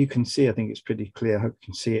 And what you can see, I think it's pretty clear, I hope you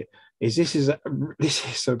can see it, is this is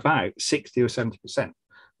about 60 or 70%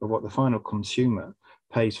 of what the final consumer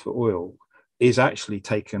pays for oil is actually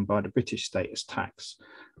taken by the British state as tax.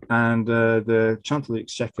 And the Chancellor of the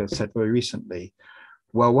Exchequer said very recently,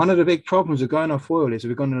 well, one of the big problems of going off oil is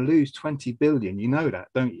we're going to lose 20 billion. You know that,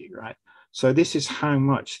 don't you, right? So this is how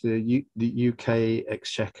much the UK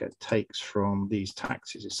Exchequer takes from these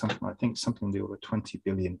taxes. It's something, I think, something in the order of 20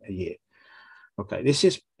 billion a year. Okay, this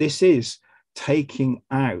is taking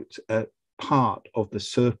out a part of the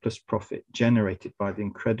surplus profit generated by the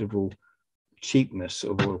incredible cheapness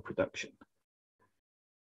of oil production.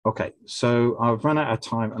 Okay, so I've run out of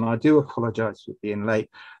time and I do apologize for being late.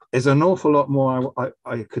 There's an awful lot more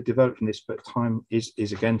I could develop from this, but time is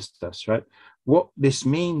against us, right? What this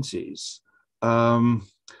means is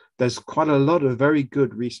there's quite a lot of very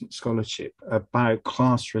good recent scholarship about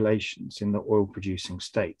class relations in the oil producing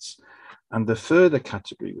states. And the further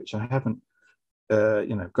category, which I haven't,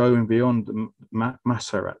 going beyond the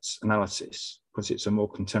Masserat's analysis, because it's a more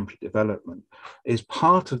contemporary development, is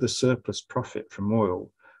part of the surplus profit from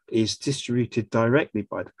oil is distributed directly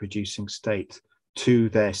by the producing state to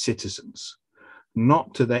their citizens,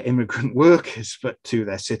 not to their immigrant workers, but to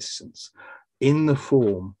their citizens in the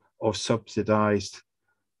form of subsidized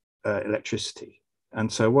electricity.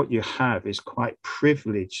 And so what you have is quite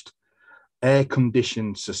privileged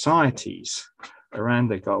air-conditioned societies around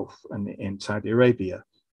the Gulf and in Saudi Arabia,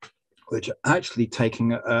 which are actually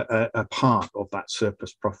taking a part of that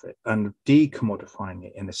surplus profit and decommodifying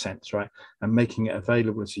it in a sense, right? And making it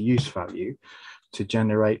available as a use value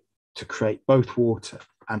to create both water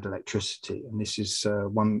and electricity. And this is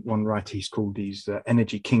one writer, he's called these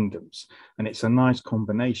energy kingdoms. And it's a nice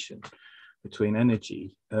combination between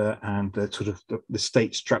energy and the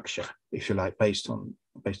state structure, if you like, based on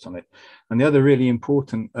based on it. And the other really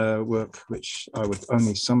important work, which I would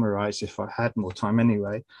only summarize if I had more time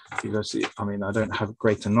anyway, because I mean, I don't have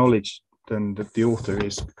greater knowledge than the author,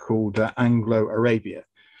 is called Anglo-Arabia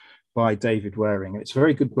by David Waring. It's a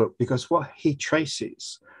very good book because what he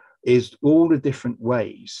traces is all the different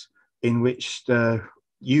ways in which the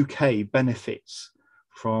UK benefits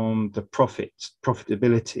from the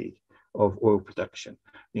profitability of oil production,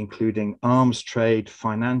 including arms trade,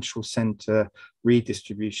 financial centre,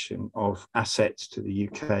 redistribution of assets to the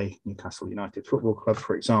UK, Newcastle United Football Club,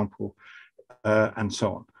 for example, and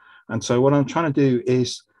so on. And so what I'm trying to do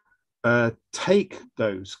is take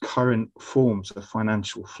those current forms of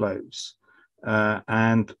financial flows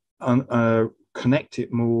and connect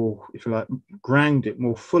it more, if you like, ground it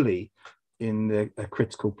more fully in the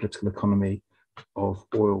critical political economy of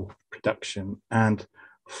oil production and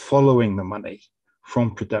following the money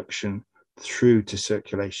from production through to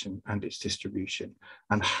circulation and its distribution,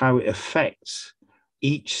 and how it affects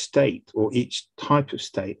each state or each type of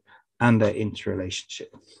state and their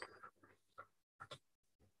interrelationship.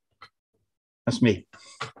 That's me.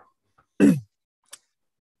 Thanks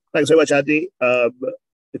so much, Andy.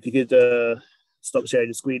 If you could stop sharing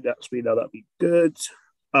the screen now, that'd be good.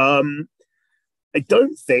 I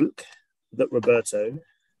don't think that Roberto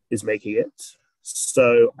is making it.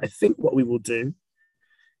 So I think what we will do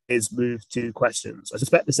is move to questions. I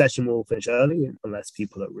suspect the session will finish early unless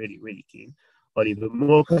people are really, really keen on even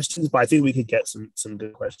more questions, but I think we could get some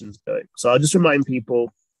good questions going. So I'll just remind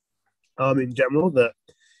people in general that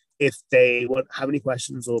if they have any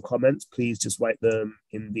questions or comments, please just write them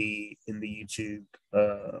in the YouTube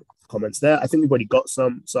comments there. I think we've already got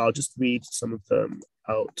some, so I'll just read some of them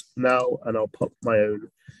out now and I'll pop my own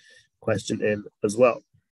question in as well.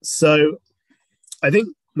 So I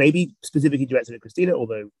think maybe specifically directed at Christina,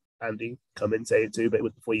 although Andy, come in, say it too, but it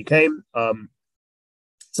was before you came.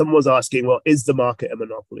 Someone was asking, well, is the market a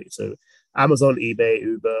monopoly? So Amazon, eBay,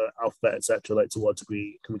 Uber, Alphabet, etc. Like, to what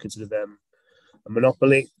degree can we consider them a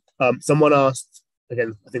monopoly? Someone asked,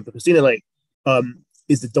 again, I think for Christina, like,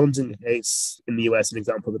 is the Donton case in the US an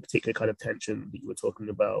example of the particular kind of tension that you were talking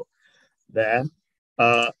about there?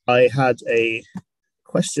 I had a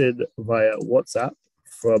question via WhatsApp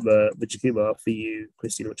from Richard Kumar for you,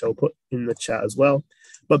 Christina, which I'll put in the chat as well.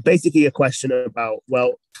 But basically a question about,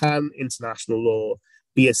 well, can international law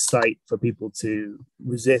be a site for people to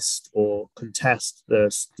resist or contest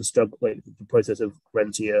the struggle, like the process of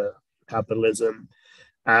rentier capitalism?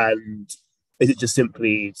 And is it just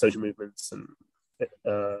simply social movements and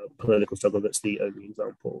political struggle that's the only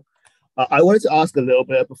example? I wanted to ask a little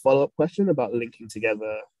bit of a follow-up question about linking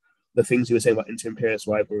together the things you were saying about inter-imperialist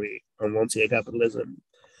rivalry and rentier capitalism,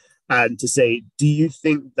 and to say, do you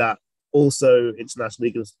think that also international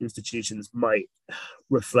legal institutions might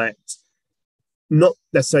reflect not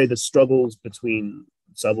necessarily the struggles between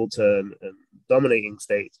subaltern and dominating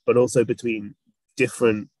states, but also between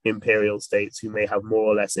different imperial states who may have more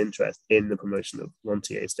or less interest in the promotion of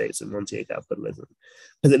rentier states and rentier capitalism?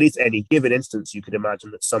 Because at least any given instance, you could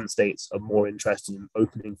imagine that some states are more interested in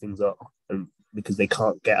opening things up, and because they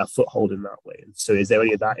can't get a foothold in that way. And so is there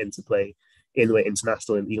any of that interplay in the way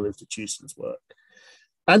international and legal institutions work?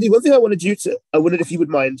 Andy, one thing I wondered if you would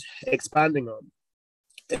mind expanding on,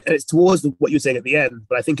 and it's towards what you were saying at the end,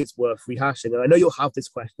 but I think it's worth rehashing. And I know you'll have this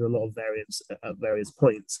question a lot of various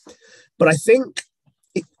points, but I think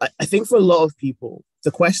for a lot of people,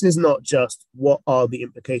 the question is not just what are the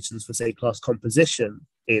implications for, say, class composition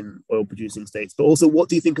in oil-producing states, but also what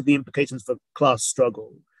do you think of the implications for class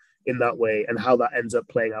struggle in that way, and how that ends up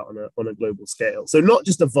playing out on a global scale. So not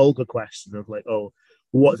just a vulgar question of like, oh,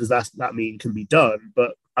 what does that mean can be done?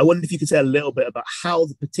 But I wondered if you could say a little bit about how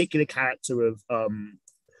the particular character of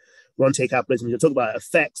rentier capitalism you're talking about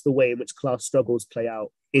affects the way in which class struggles play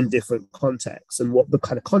out in different contexts, and what the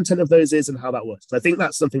kind of content of those is and how that works. And I think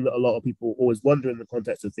that's something that a lot of people always wonder in the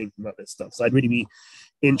context of thinking about this stuff. So I'd really be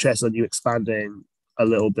interested in you expanding a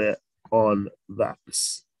little bit on that.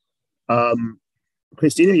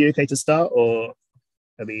 Christina, are you okay to start? Or,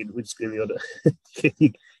 I mean, we're just going to the order.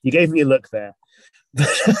 You gave me a look there.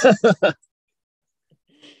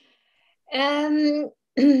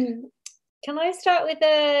 Can I start with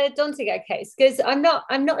the Dontigo case? Because I'm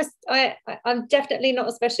definitely not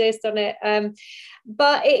a specialist on it,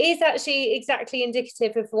 but it is actually exactly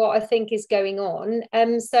indicative of what I think is going on.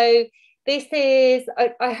 So this is,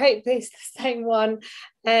 I hope this is the same one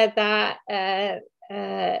that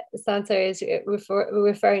Santo is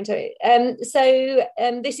referring to.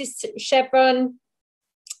 This is Chevron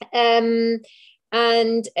and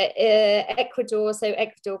Ecuador. So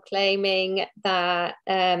Ecuador claiming that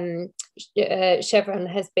Chevron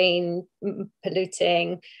has been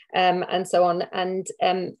polluting and so on. And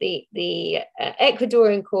the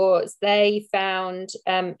Ecuadorian courts, they found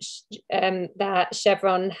that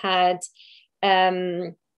Chevron had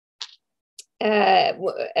they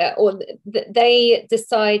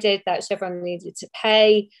decided that Chevron needed to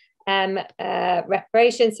pay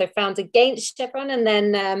reparations, so found against Chevron. And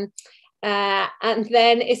then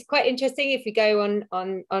it's quite interesting if you go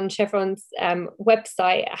on Chevron's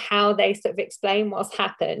website how they sort of explain what's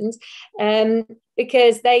happened,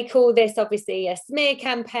 because they call this obviously a smear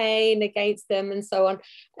campaign against them and so on.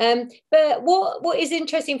 But what is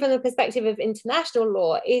interesting from the perspective of international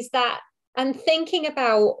law is that, and thinking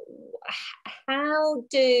about how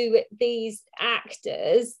do these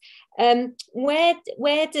actors, where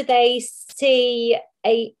do they see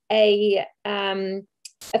a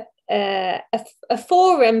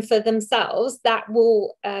forum for themselves that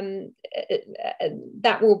will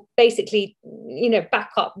basically, you know,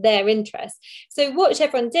 back up their interests? So what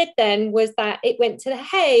Chevron did then was that it went to The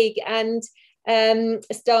Hague and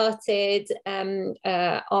started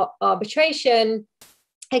arbitration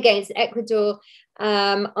against Ecuador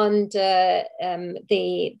under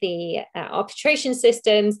the arbitration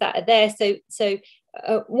systems that are there. So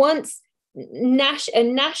once a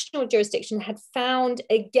national jurisdiction had found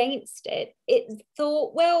against it, it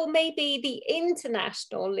thought, well, maybe the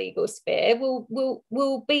international legal sphere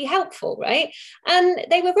will be helpful, right? And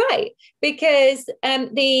they were right, because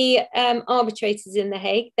the arbitrators in The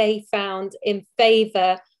Hague, they found in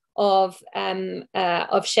favor of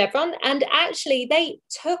Chevron, and actually they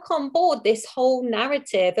took on board this whole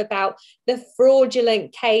narrative about the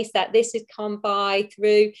fraudulent case that this had come by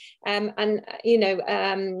through, and you know,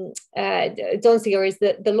 Donziger is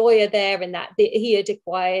the lawyer there, and that he had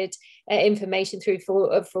acquired information through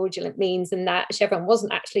fraudulent means, and that Chevron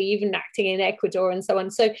wasn't actually even acting in Ecuador and so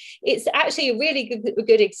on. So it's actually a really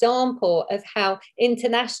good example of how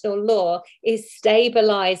international law is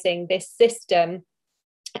stabilizing this system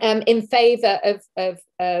in favour of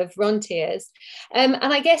rentiers. And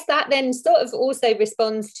I guess that then sort of also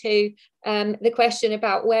responds to the question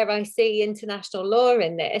about where I see international law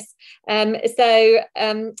in this. So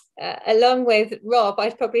along with Rob,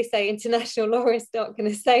 I'd probably say international law is not going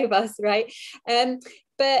to save us, right?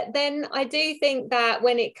 But then I do think that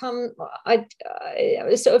when it comes, I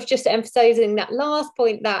was sort of just emphasising that last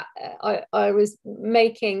point that I was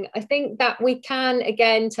making. I think that we can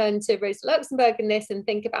again turn to Rosa Luxemburg in this and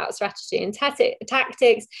think about strategy and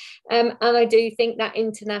tactics. And I do think that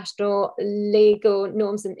international legal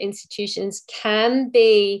norms and institutions can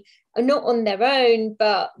be not on their own,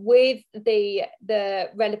 but with the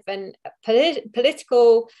relevant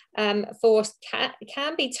political force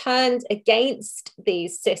can be turned against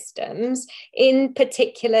these systems in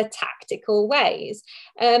particular tactical ways.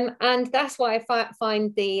 And that's why I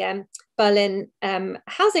find the Berlin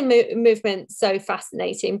housing movement so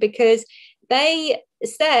fascinating, because they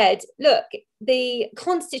said, look, the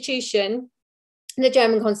Constitution, the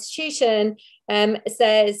German Constitution,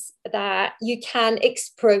 says that you can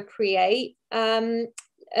expropriate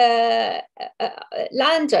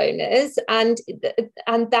landowners, and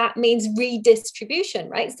that means redistribution,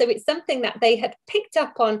 right? So it's something that they had picked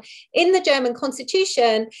up on in the German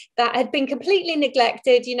Constitution that had been completely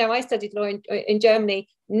neglected. You know, I studied law in Germany,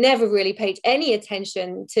 never really paid any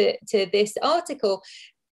attention to this article.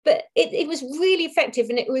 But it was really effective,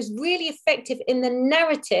 and it was really effective in the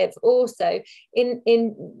narrative also in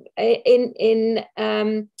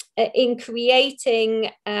creating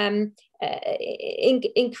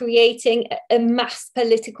a mass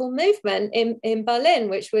political movement in Berlin,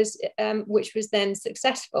 which was then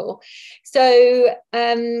successful. So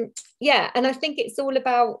yeah, and I think it's all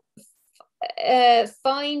about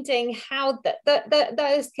finding how that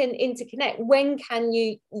those can interconnect. When can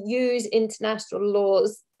you use international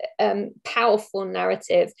law's powerful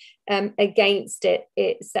narrative against it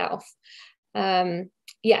itself?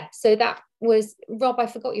 Yeah, so that was, Rob, I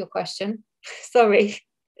forgot your question. Sorry.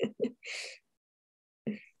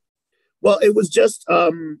 Well, it was just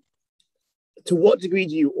to what degree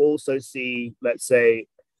do you also see, let's say,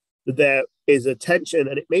 that there is a tension,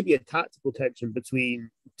 and it may be a tactical tension,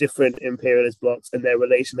 between different imperialist blocs and their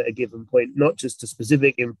relation at a given point, not just to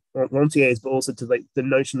specific rentiers, but also to like the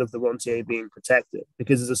notion of the rentier being protected?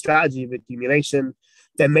 Because as a strategy of accumulation,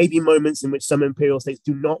 there may be moments in which some imperial states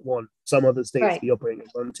do not want some other states to be operating in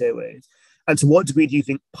rentier ways. And to what degree do you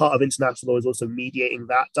think part of international law is also mediating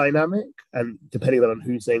that dynamic, and depending on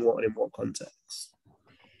who's saying what and in what context?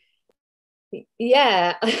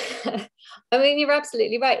 Yeah, I mean, you're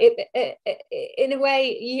absolutely right. In a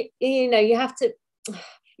way, you know, you have to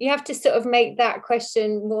you have to sort of make that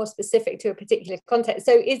question more specific to a particular context.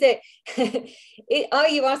 So is it, are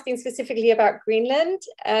you asking specifically about Greenland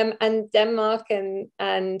and Denmark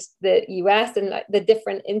and the US and like the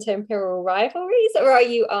different inter-imperial rivalries, or are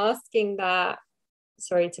you asking that,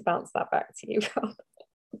 sorry to bounce that back to you, Rob?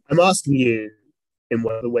 I'm asking you in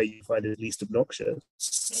whatever way you find it least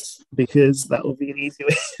obnoxious, because that will be an easy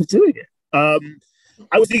way of doing it. I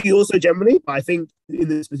was thinking also generally, but I think in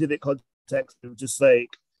the specific context of just like,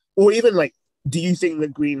 or even like, do you think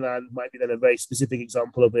that Greenland might be then a very specific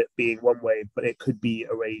example of it being one way, but it could be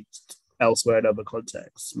arranged elsewhere in other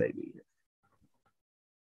contexts, maybe?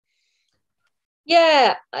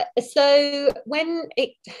 Yeah. So when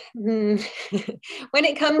it when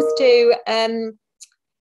it comes to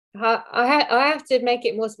I have to make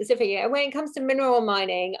it more specific. When it comes to mineral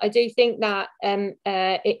mining, I do think that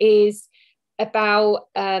it is about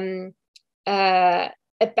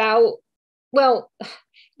well,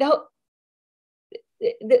 the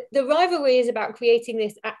rivalry is about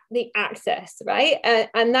creating the access, right?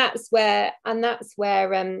 And that's where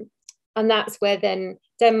then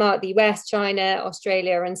Denmark, the US, China,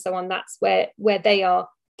 Australia, and so on. That's where they are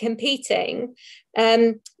competing.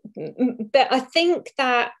 But I think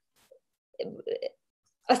that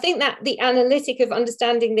the analytic of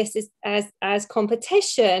understanding this is as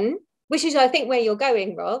competition, which is I think where you're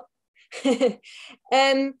going, Rob.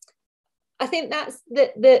 I think that's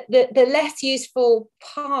the less useful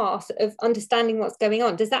path of understanding what's going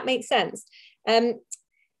on. Does that make sense?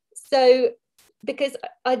 So, because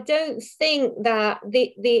I don't think that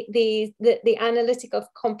the analytic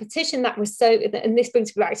of competition that was so, and this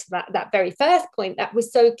brings me back to that very first point, that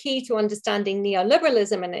was so key to understanding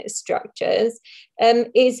neoliberalism and its structures,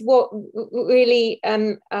 is what really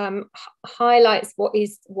highlights what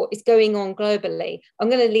is going on globally. I'm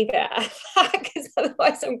going to leave it at that because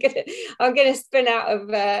otherwise I'm going to spin out of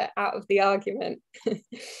the argument.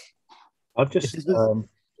 I'll just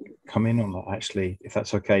come in on that, actually, if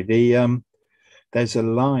that's okay. There's a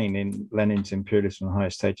line in Lenin's Imperialism and the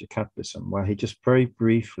Highest Stage of Capitalism where he just very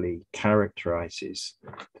briefly characterizes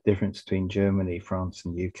the difference between Germany, France,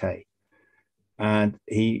 and the UK. And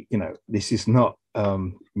he, this is not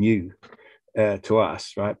new to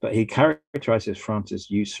us, right? But he characterizes France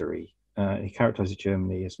as usury. He characterizes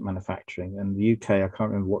Germany as manufacturing, and the UK, I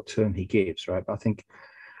can't remember what term he gives, right? But I think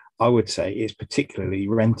I would say it's particularly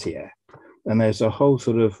rentier. And there's a whole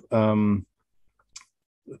sort of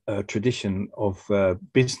tradition of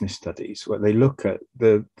business studies where they look at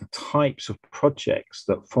the types of projects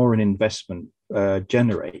that foreign investment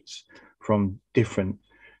generates from different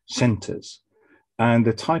centers, and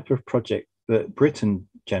the type of project that Britain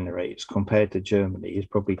generates compared to Germany is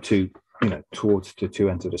probably towards the two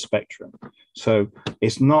ends of the spectrum. So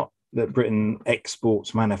it's not that Britain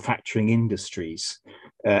exports manufacturing industries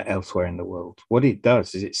elsewhere in the world. What it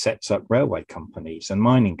does is it sets up railway companies and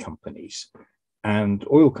mining companies and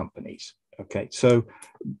oil companies. Okay, so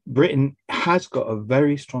Britain has got a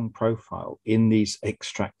very strong profile in these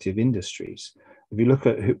extractive industries. If you look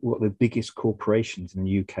at what the biggest corporations in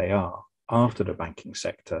the UK are after the banking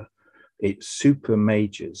sector, it's super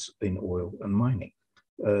majors in oil and mining.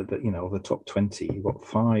 Of the top 20, you've got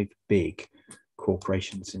 5 big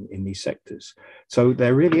corporations in these sectors. So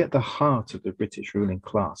they're really at the heart of the British ruling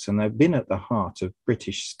class, and they've been at the heart of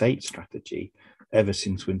British state strategy ever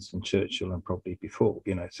since Winston Churchill and probably before.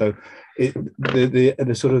 So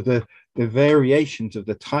the sort of the variations of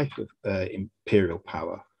the type of imperial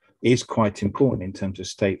power is quite important in terms of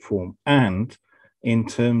state form and in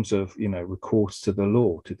terms of recourse to the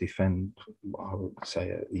law to defend, I would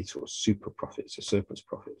say, these sort of super profits or surplus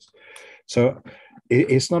profits. So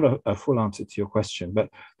it's not a full answer to your question, but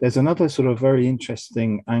there's another sort of very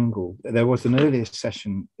interesting angle. There was an earlier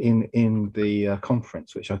session in the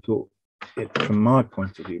conference, which I thought, from my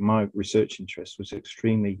point of view, my research interest was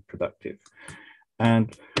extremely productive.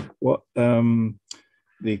 And what the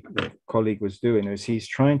colleague was doing is he's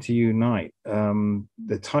trying to unite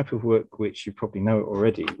the type of work which you probably know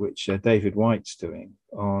already, which David White's doing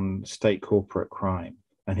on state corporate crime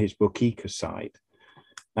and his book Ecocide.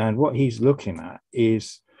 And what he's looking at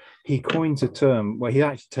is he coins a term, well, he's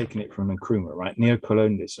actually taken it from Nkrumah, right?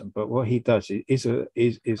 Neocolonialism. But what he does is a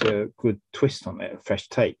good twist on it, a fresh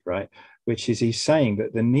take, right? Which is he's saying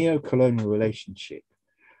that the neo-colonial relationship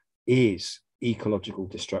is ecological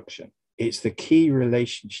destruction. It's the key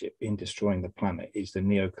relationship in destroying the planet is the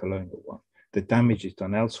neo-colonial one. The damage is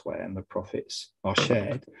done elsewhere and the profits are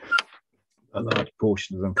shared. A large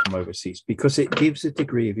portion of them come overseas because it gives a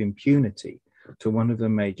degree of impunity to one of the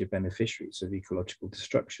major beneficiaries of ecological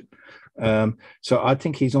destruction. So I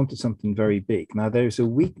think he's onto something very big. Now, there's a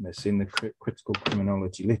weakness in the critical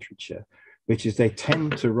criminology literature, which is they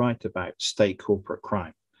tend to write about state corporate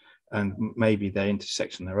crime, and maybe their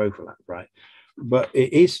intersection, their overlap, right? But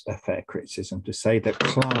it is a fair criticism to say that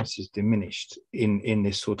class is diminished in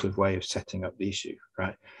this sort of way of setting up the issue,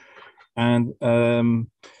 right? And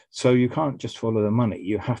so you can't just follow the money.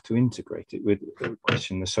 You have to integrate it with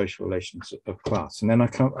question the social relations of class. And then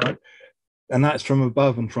and that's from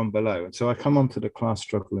above and from below. And so I come on to the class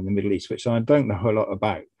struggle in the Middle East, which I don't know a lot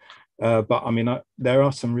about. But I mean, there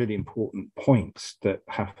are some really important points that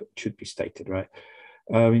should be stated, right?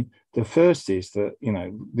 I mean, the first is that, you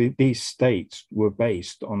know, these states were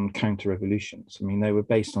based on counter-revolutions. I mean, they were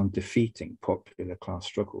based on defeating popular class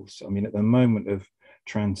struggles. I mean, at the moment of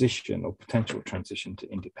transition or potential transition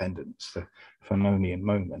to independence, the Fanonian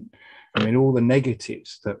moment, I mean, all the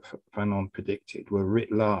negatives that Fanon predicted were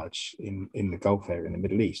writ large in the Gulf area, in the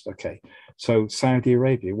Middle East. Okay, so Saudi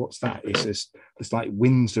Arabia, what's that? It's like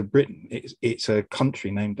Winds of Britain. It's a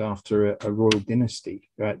country named after a royal dynasty,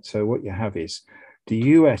 right? So what you have is the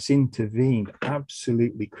US intervened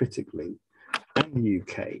absolutely critically, and the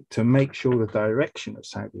UK, to make sure the direction of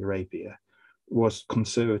Saudi Arabia was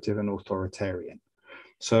conservative and authoritarian.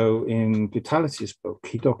 So in Vitality's book,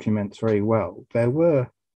 he documents very well, there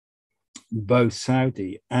were both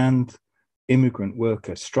Saudi and immigrant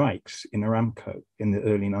worker strikes in Aramco in the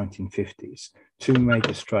early 1950s, two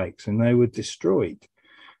major strikes, and they were destroyed.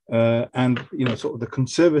 And, you know, sort of the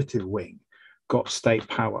conservative wing got state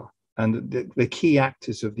power. And the key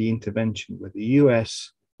actors of the intervention were the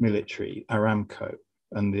US military, Aramco,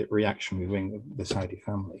 and the reactionary wing of the Saudi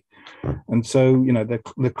family. And so, you know,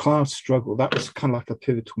 the class struggle, that was kind of like a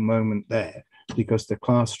pivotal moment there, because the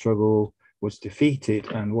class struggle was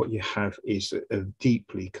defeated, and what you have is a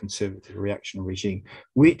deeply conservative reactionary regime,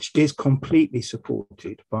 which is completely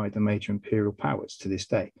supported by the major imperial powers to this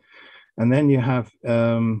day. And then you have,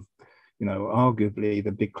 you know, arguably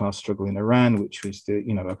the big class struggle in Iran, which was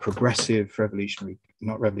a progressive revolutionary,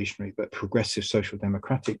 not revolutionary, but progressive social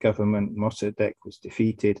democratic government. Mossadegh was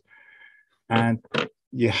defeated. And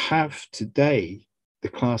you have today the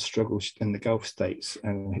class struggles in the Gulf states.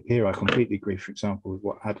 And here I completely agree, for example, with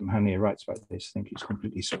what Adam Hanier writes about this. I think he's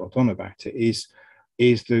completely spot on about it, is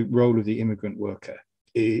the role of the immigrant worker.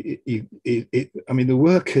 I mean,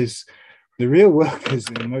 the real workers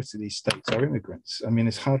in most of these states are immigrants. I mean,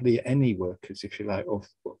 there's hardly any workers, if you like, of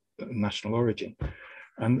national origin.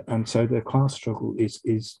 And so the class struggle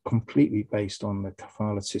is completely based on the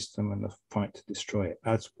kafala system and the fight to destroy it,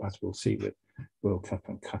 as we'll see with World Cup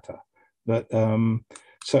and Qatar. But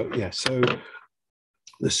so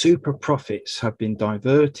the super profits have been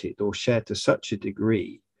diverted or shared to such a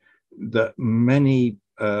degree that many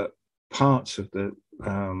parts of the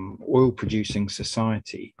oil producing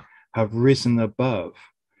society have risen above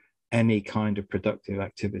any kind of productive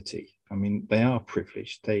activity. I mean, they are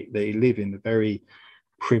privileged. They live in a very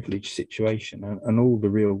privileged situation, and all the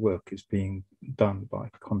real work is being done by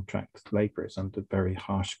contract laborers under very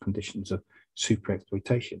harsh conditions of super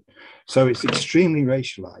exploitation. So it's extremely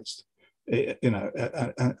racialized,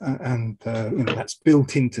 and that's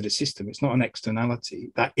built into the system. It's not an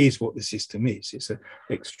externality. That is what the system is. It's an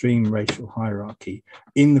extreme racial hierarchy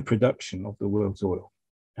in the production of the world's oil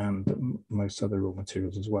and most other raw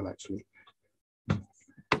materials as well, actually.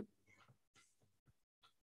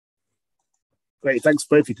 Great, thanks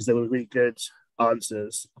both of you, because they were really good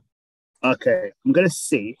answers. Okay, I'm going to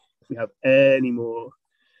see if we have any more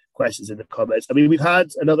questions in the comments. I mean, we've had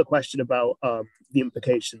another question about the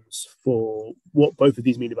implications for what both of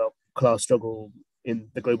these mean about class struggle in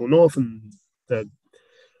the global north and the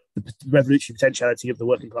revolutionary potentiality of the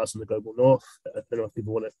working class in the global north. I don't know if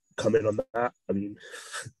people want to come in on that. I mean,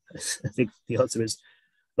 I think the answer is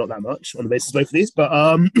not that much on the basis of both of these, but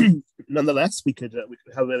nonetheless, we could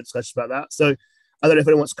have a bit of discussion about that. So I don't know if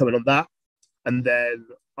anyone wants to comment on that, and then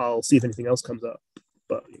I'll see if anything else comes up.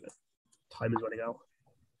 But time is running out.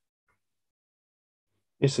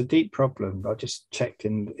 It's a deep problem. I just checked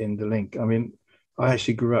in the link. I mean, I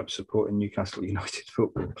actually grew up supporting Newcastle United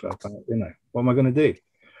Football Club. What am I going to do?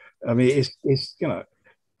 I mean, it's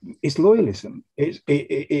loyalism.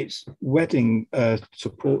 It's wedding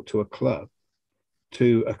support to a club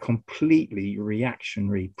to a completely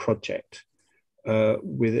reactionary project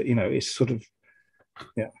with, it's sort of,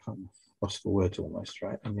 I'm lost for words almost,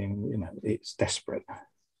 right? I mean, it's desperate,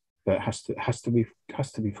 but it has to be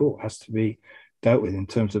fought, has to be dealt with in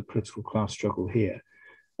terms of political class struggle here.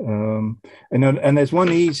 And there's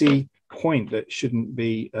one easy point that shouldn't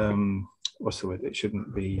be,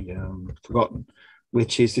 forgotten,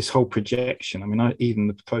 which is this whole projection. I mean, even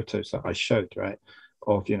the photos that I showed, right,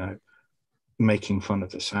 of, making fun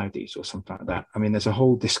of the Saudis or something like that. I mean, there's a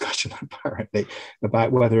whole discussion apparently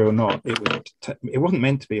about whether or not it wasn't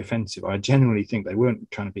meant to be offensive. I genuinely think they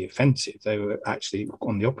weren't trying to be offensive. They were actually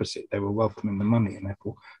on the opposite. They were welcoming the money and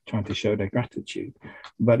therefore trying to show their gratitude.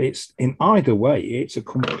 But it's, in either way, it's a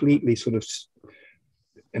completely sort of,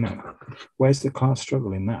 where's the class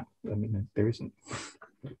struggle in that? I mean, there isn't.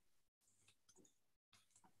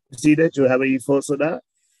 Zina, do you have any thoughts on that?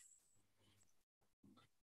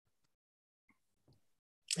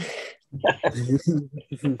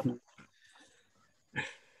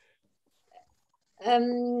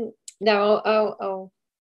 No, I'll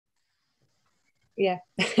yeah.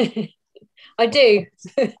 I do.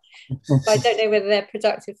 But I don't know whether they're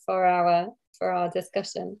productive for our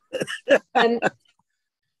discussion. I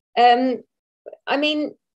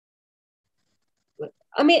mean,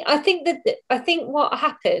 I think what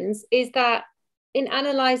happens is that in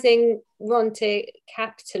analysing Rentier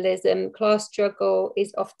capitalism, class struggle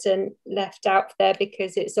is often left out there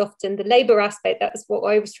because it's often the labour aspect. That's what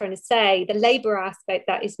I was trying to say. The labour aspect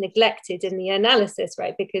that is neglected in the analysis,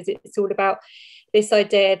 right? Because it's all about this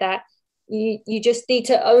idea that you just need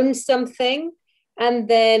to own something, and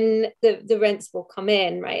then the rents will come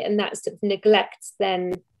in, right? And that sort of neglects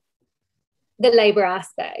then the labour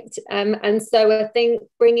aspect. And so I think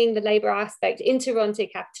bringing the labour aspect into Rentier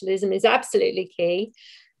capitalism is absolutely key.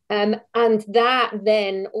 And that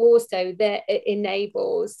then also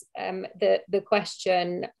enables the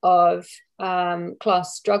question of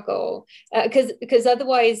class struggle, because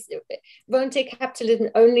otherwise Rentier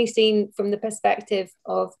capitalism only seen from the perspective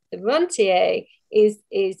of the rentier is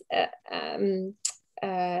a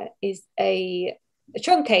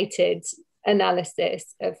truncated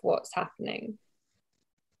analysis of what's happening.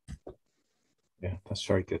 Yeah, that's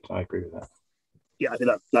very good. I agree with that. Yeah, I think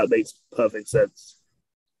that makes perfect sense.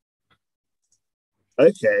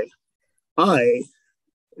 Okay, I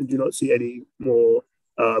do not see any more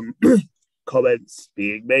comments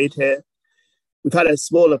being made here. We've had a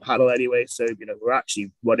smaller panel anyway, so we're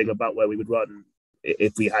actually running about where we would run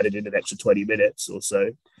if we had it in an extra 20 minutes or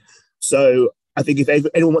so. So I think if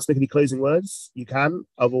anyone wants to make any closing words, you can.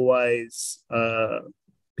 Otherwise,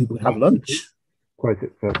 people can have lunch.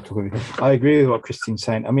 I agree with what Christine's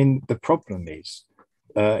saying. I mean, the problem is,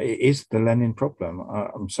 it is the Lenin problem.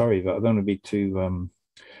 I'm sorry, but I don't want to be too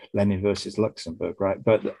Lenin versus Luxembourg, right?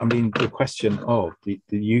 But I mean, the question of the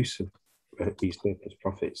use of these surplus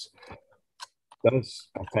profits does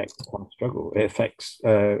affect the class struggle. It affects,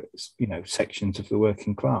 sections of the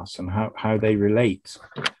working class and how they relate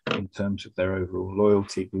in terms of their overall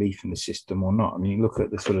loyalty, belief in the system or not. I mean, you look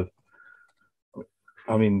at the sort of,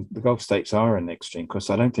 the Gulf states are an extreme because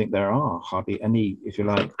I don't think there are hardly any, if you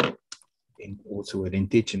like,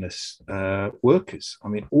 indigenous workers. I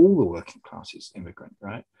mean, all the working class is immigrant,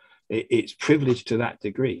 right? It's privileged to that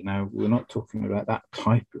degree. Now, we're not talking about that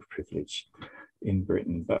type of privilege in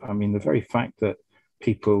Britain, but I mean, the very fact that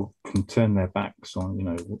people can turn their backs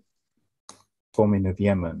on, bombing of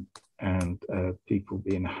Yemen and people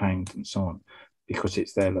being hanged and so on because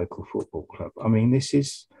it's their local football club. I mean, this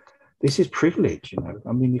is privilege,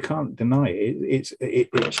 I mean, you can't deny it.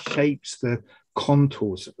 It shapes the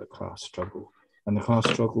contours of the class struggle, and the class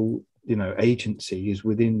struggle, agency is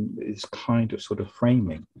within this kind of sort of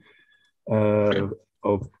framing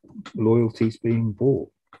of loyalties being bought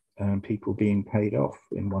and people being paid off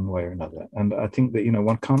in one way or another. And I think that,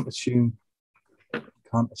 one can't assume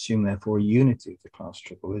therefore a unity of the class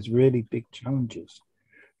struggle. There's really big challenges.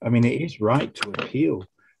 I mean, it is right to appeal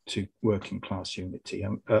to working class unity,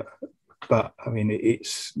 but I mean,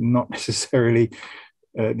 it's not necessarily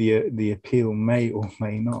the appeal may or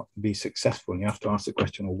may not be successful. And you have to ask the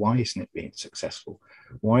question, well, why isn't it being successful?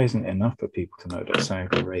 Why isn't it enough for people to know that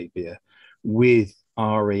Saudi Arabia, with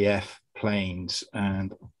RAF planes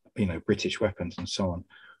and British weapons and so on,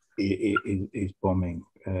 is bombing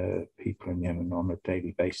people in Yemen on a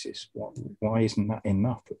daily basis? Why isn't that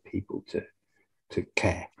enough for people to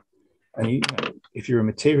care? And if you're a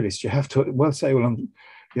materialist, you have to say, well,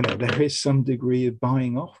 there is some degree of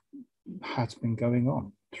buying off has been going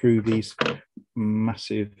on through these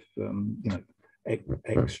massive,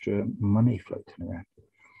 extra money floating around.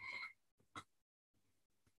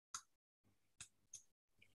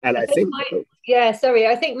 And I think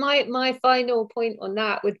my final point on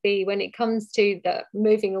that would be, when it comes to the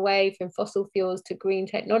moving away from fossil fuels to green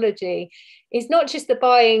technology, it's not just the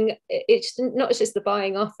buying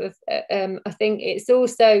off of I think it's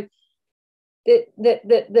also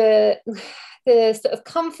the sort of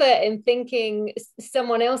comfort in thinking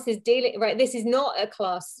someone else is dealing, right, this is not a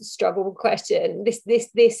class struggle question, this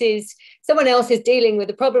is someone else is dealing with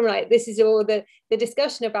the problem, right? This is all the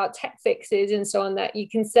discussion about tech fixes and so on, that you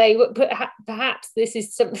can say, well, perhaps this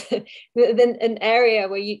is something an area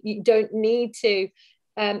where you don't need to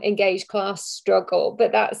engage class struggle,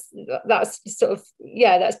 but that's sort of,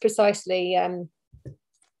 yeah, that's precisely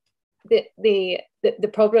the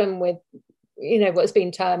problem with, you know, what's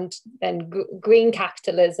been termed then green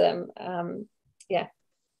capitalism. Yeah,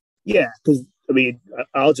 because I mean,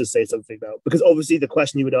 I'll just say something now, because obviously the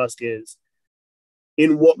question you would ask is,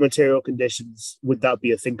 in what material conditions would that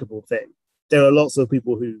be a thinkable thing? There are lots of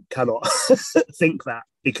people who cannot think that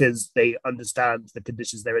because they understand the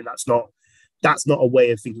conditions they're in. That's not a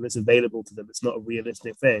way of thinking that's available to them. It's not a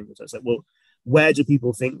realistic thing. So it's like, well, where do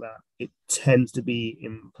people think that? It tends to be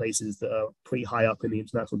in places that are pretty high up in the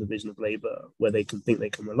International Division of Labour, where they can think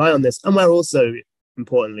they can rely on this, and where also,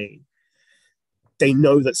 importantly, they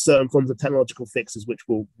know that certain forms of technological fixes which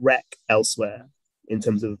will wreck elsewhere, in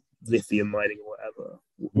terms of lithium mining or whatever,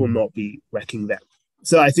 will not be wrecking them.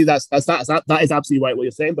 So I think that is absolutely right what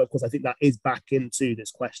you're saying, but of course I think that is back into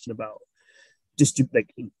this question about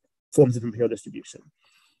forms of imperial distribution.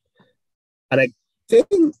 And I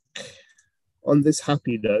think on this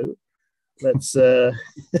happy note, let's close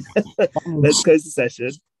the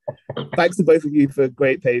session. Thanks to both of you for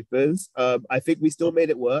great papers. I think we still made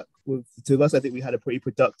it work with the two of us. I think we had a pretty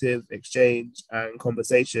productive exchange and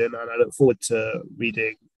conversation, and I look forward to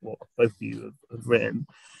reading what both of you have written.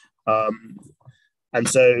 And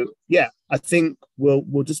so, yeah, I think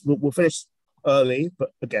we'll finish early,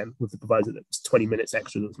 but again, with the proviso that it's 20 minutes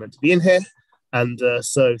extra that was meant to be in here. And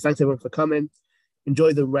so thanks everyone for coming.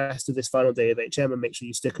 Enjoy the rest of this final day of HM, and make sure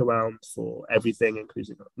you stick around for everything,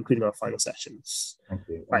 including our final sessions. Thank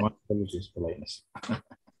you. Bye. My apologies for lateness.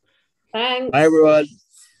 Thanks. Bye, everyone.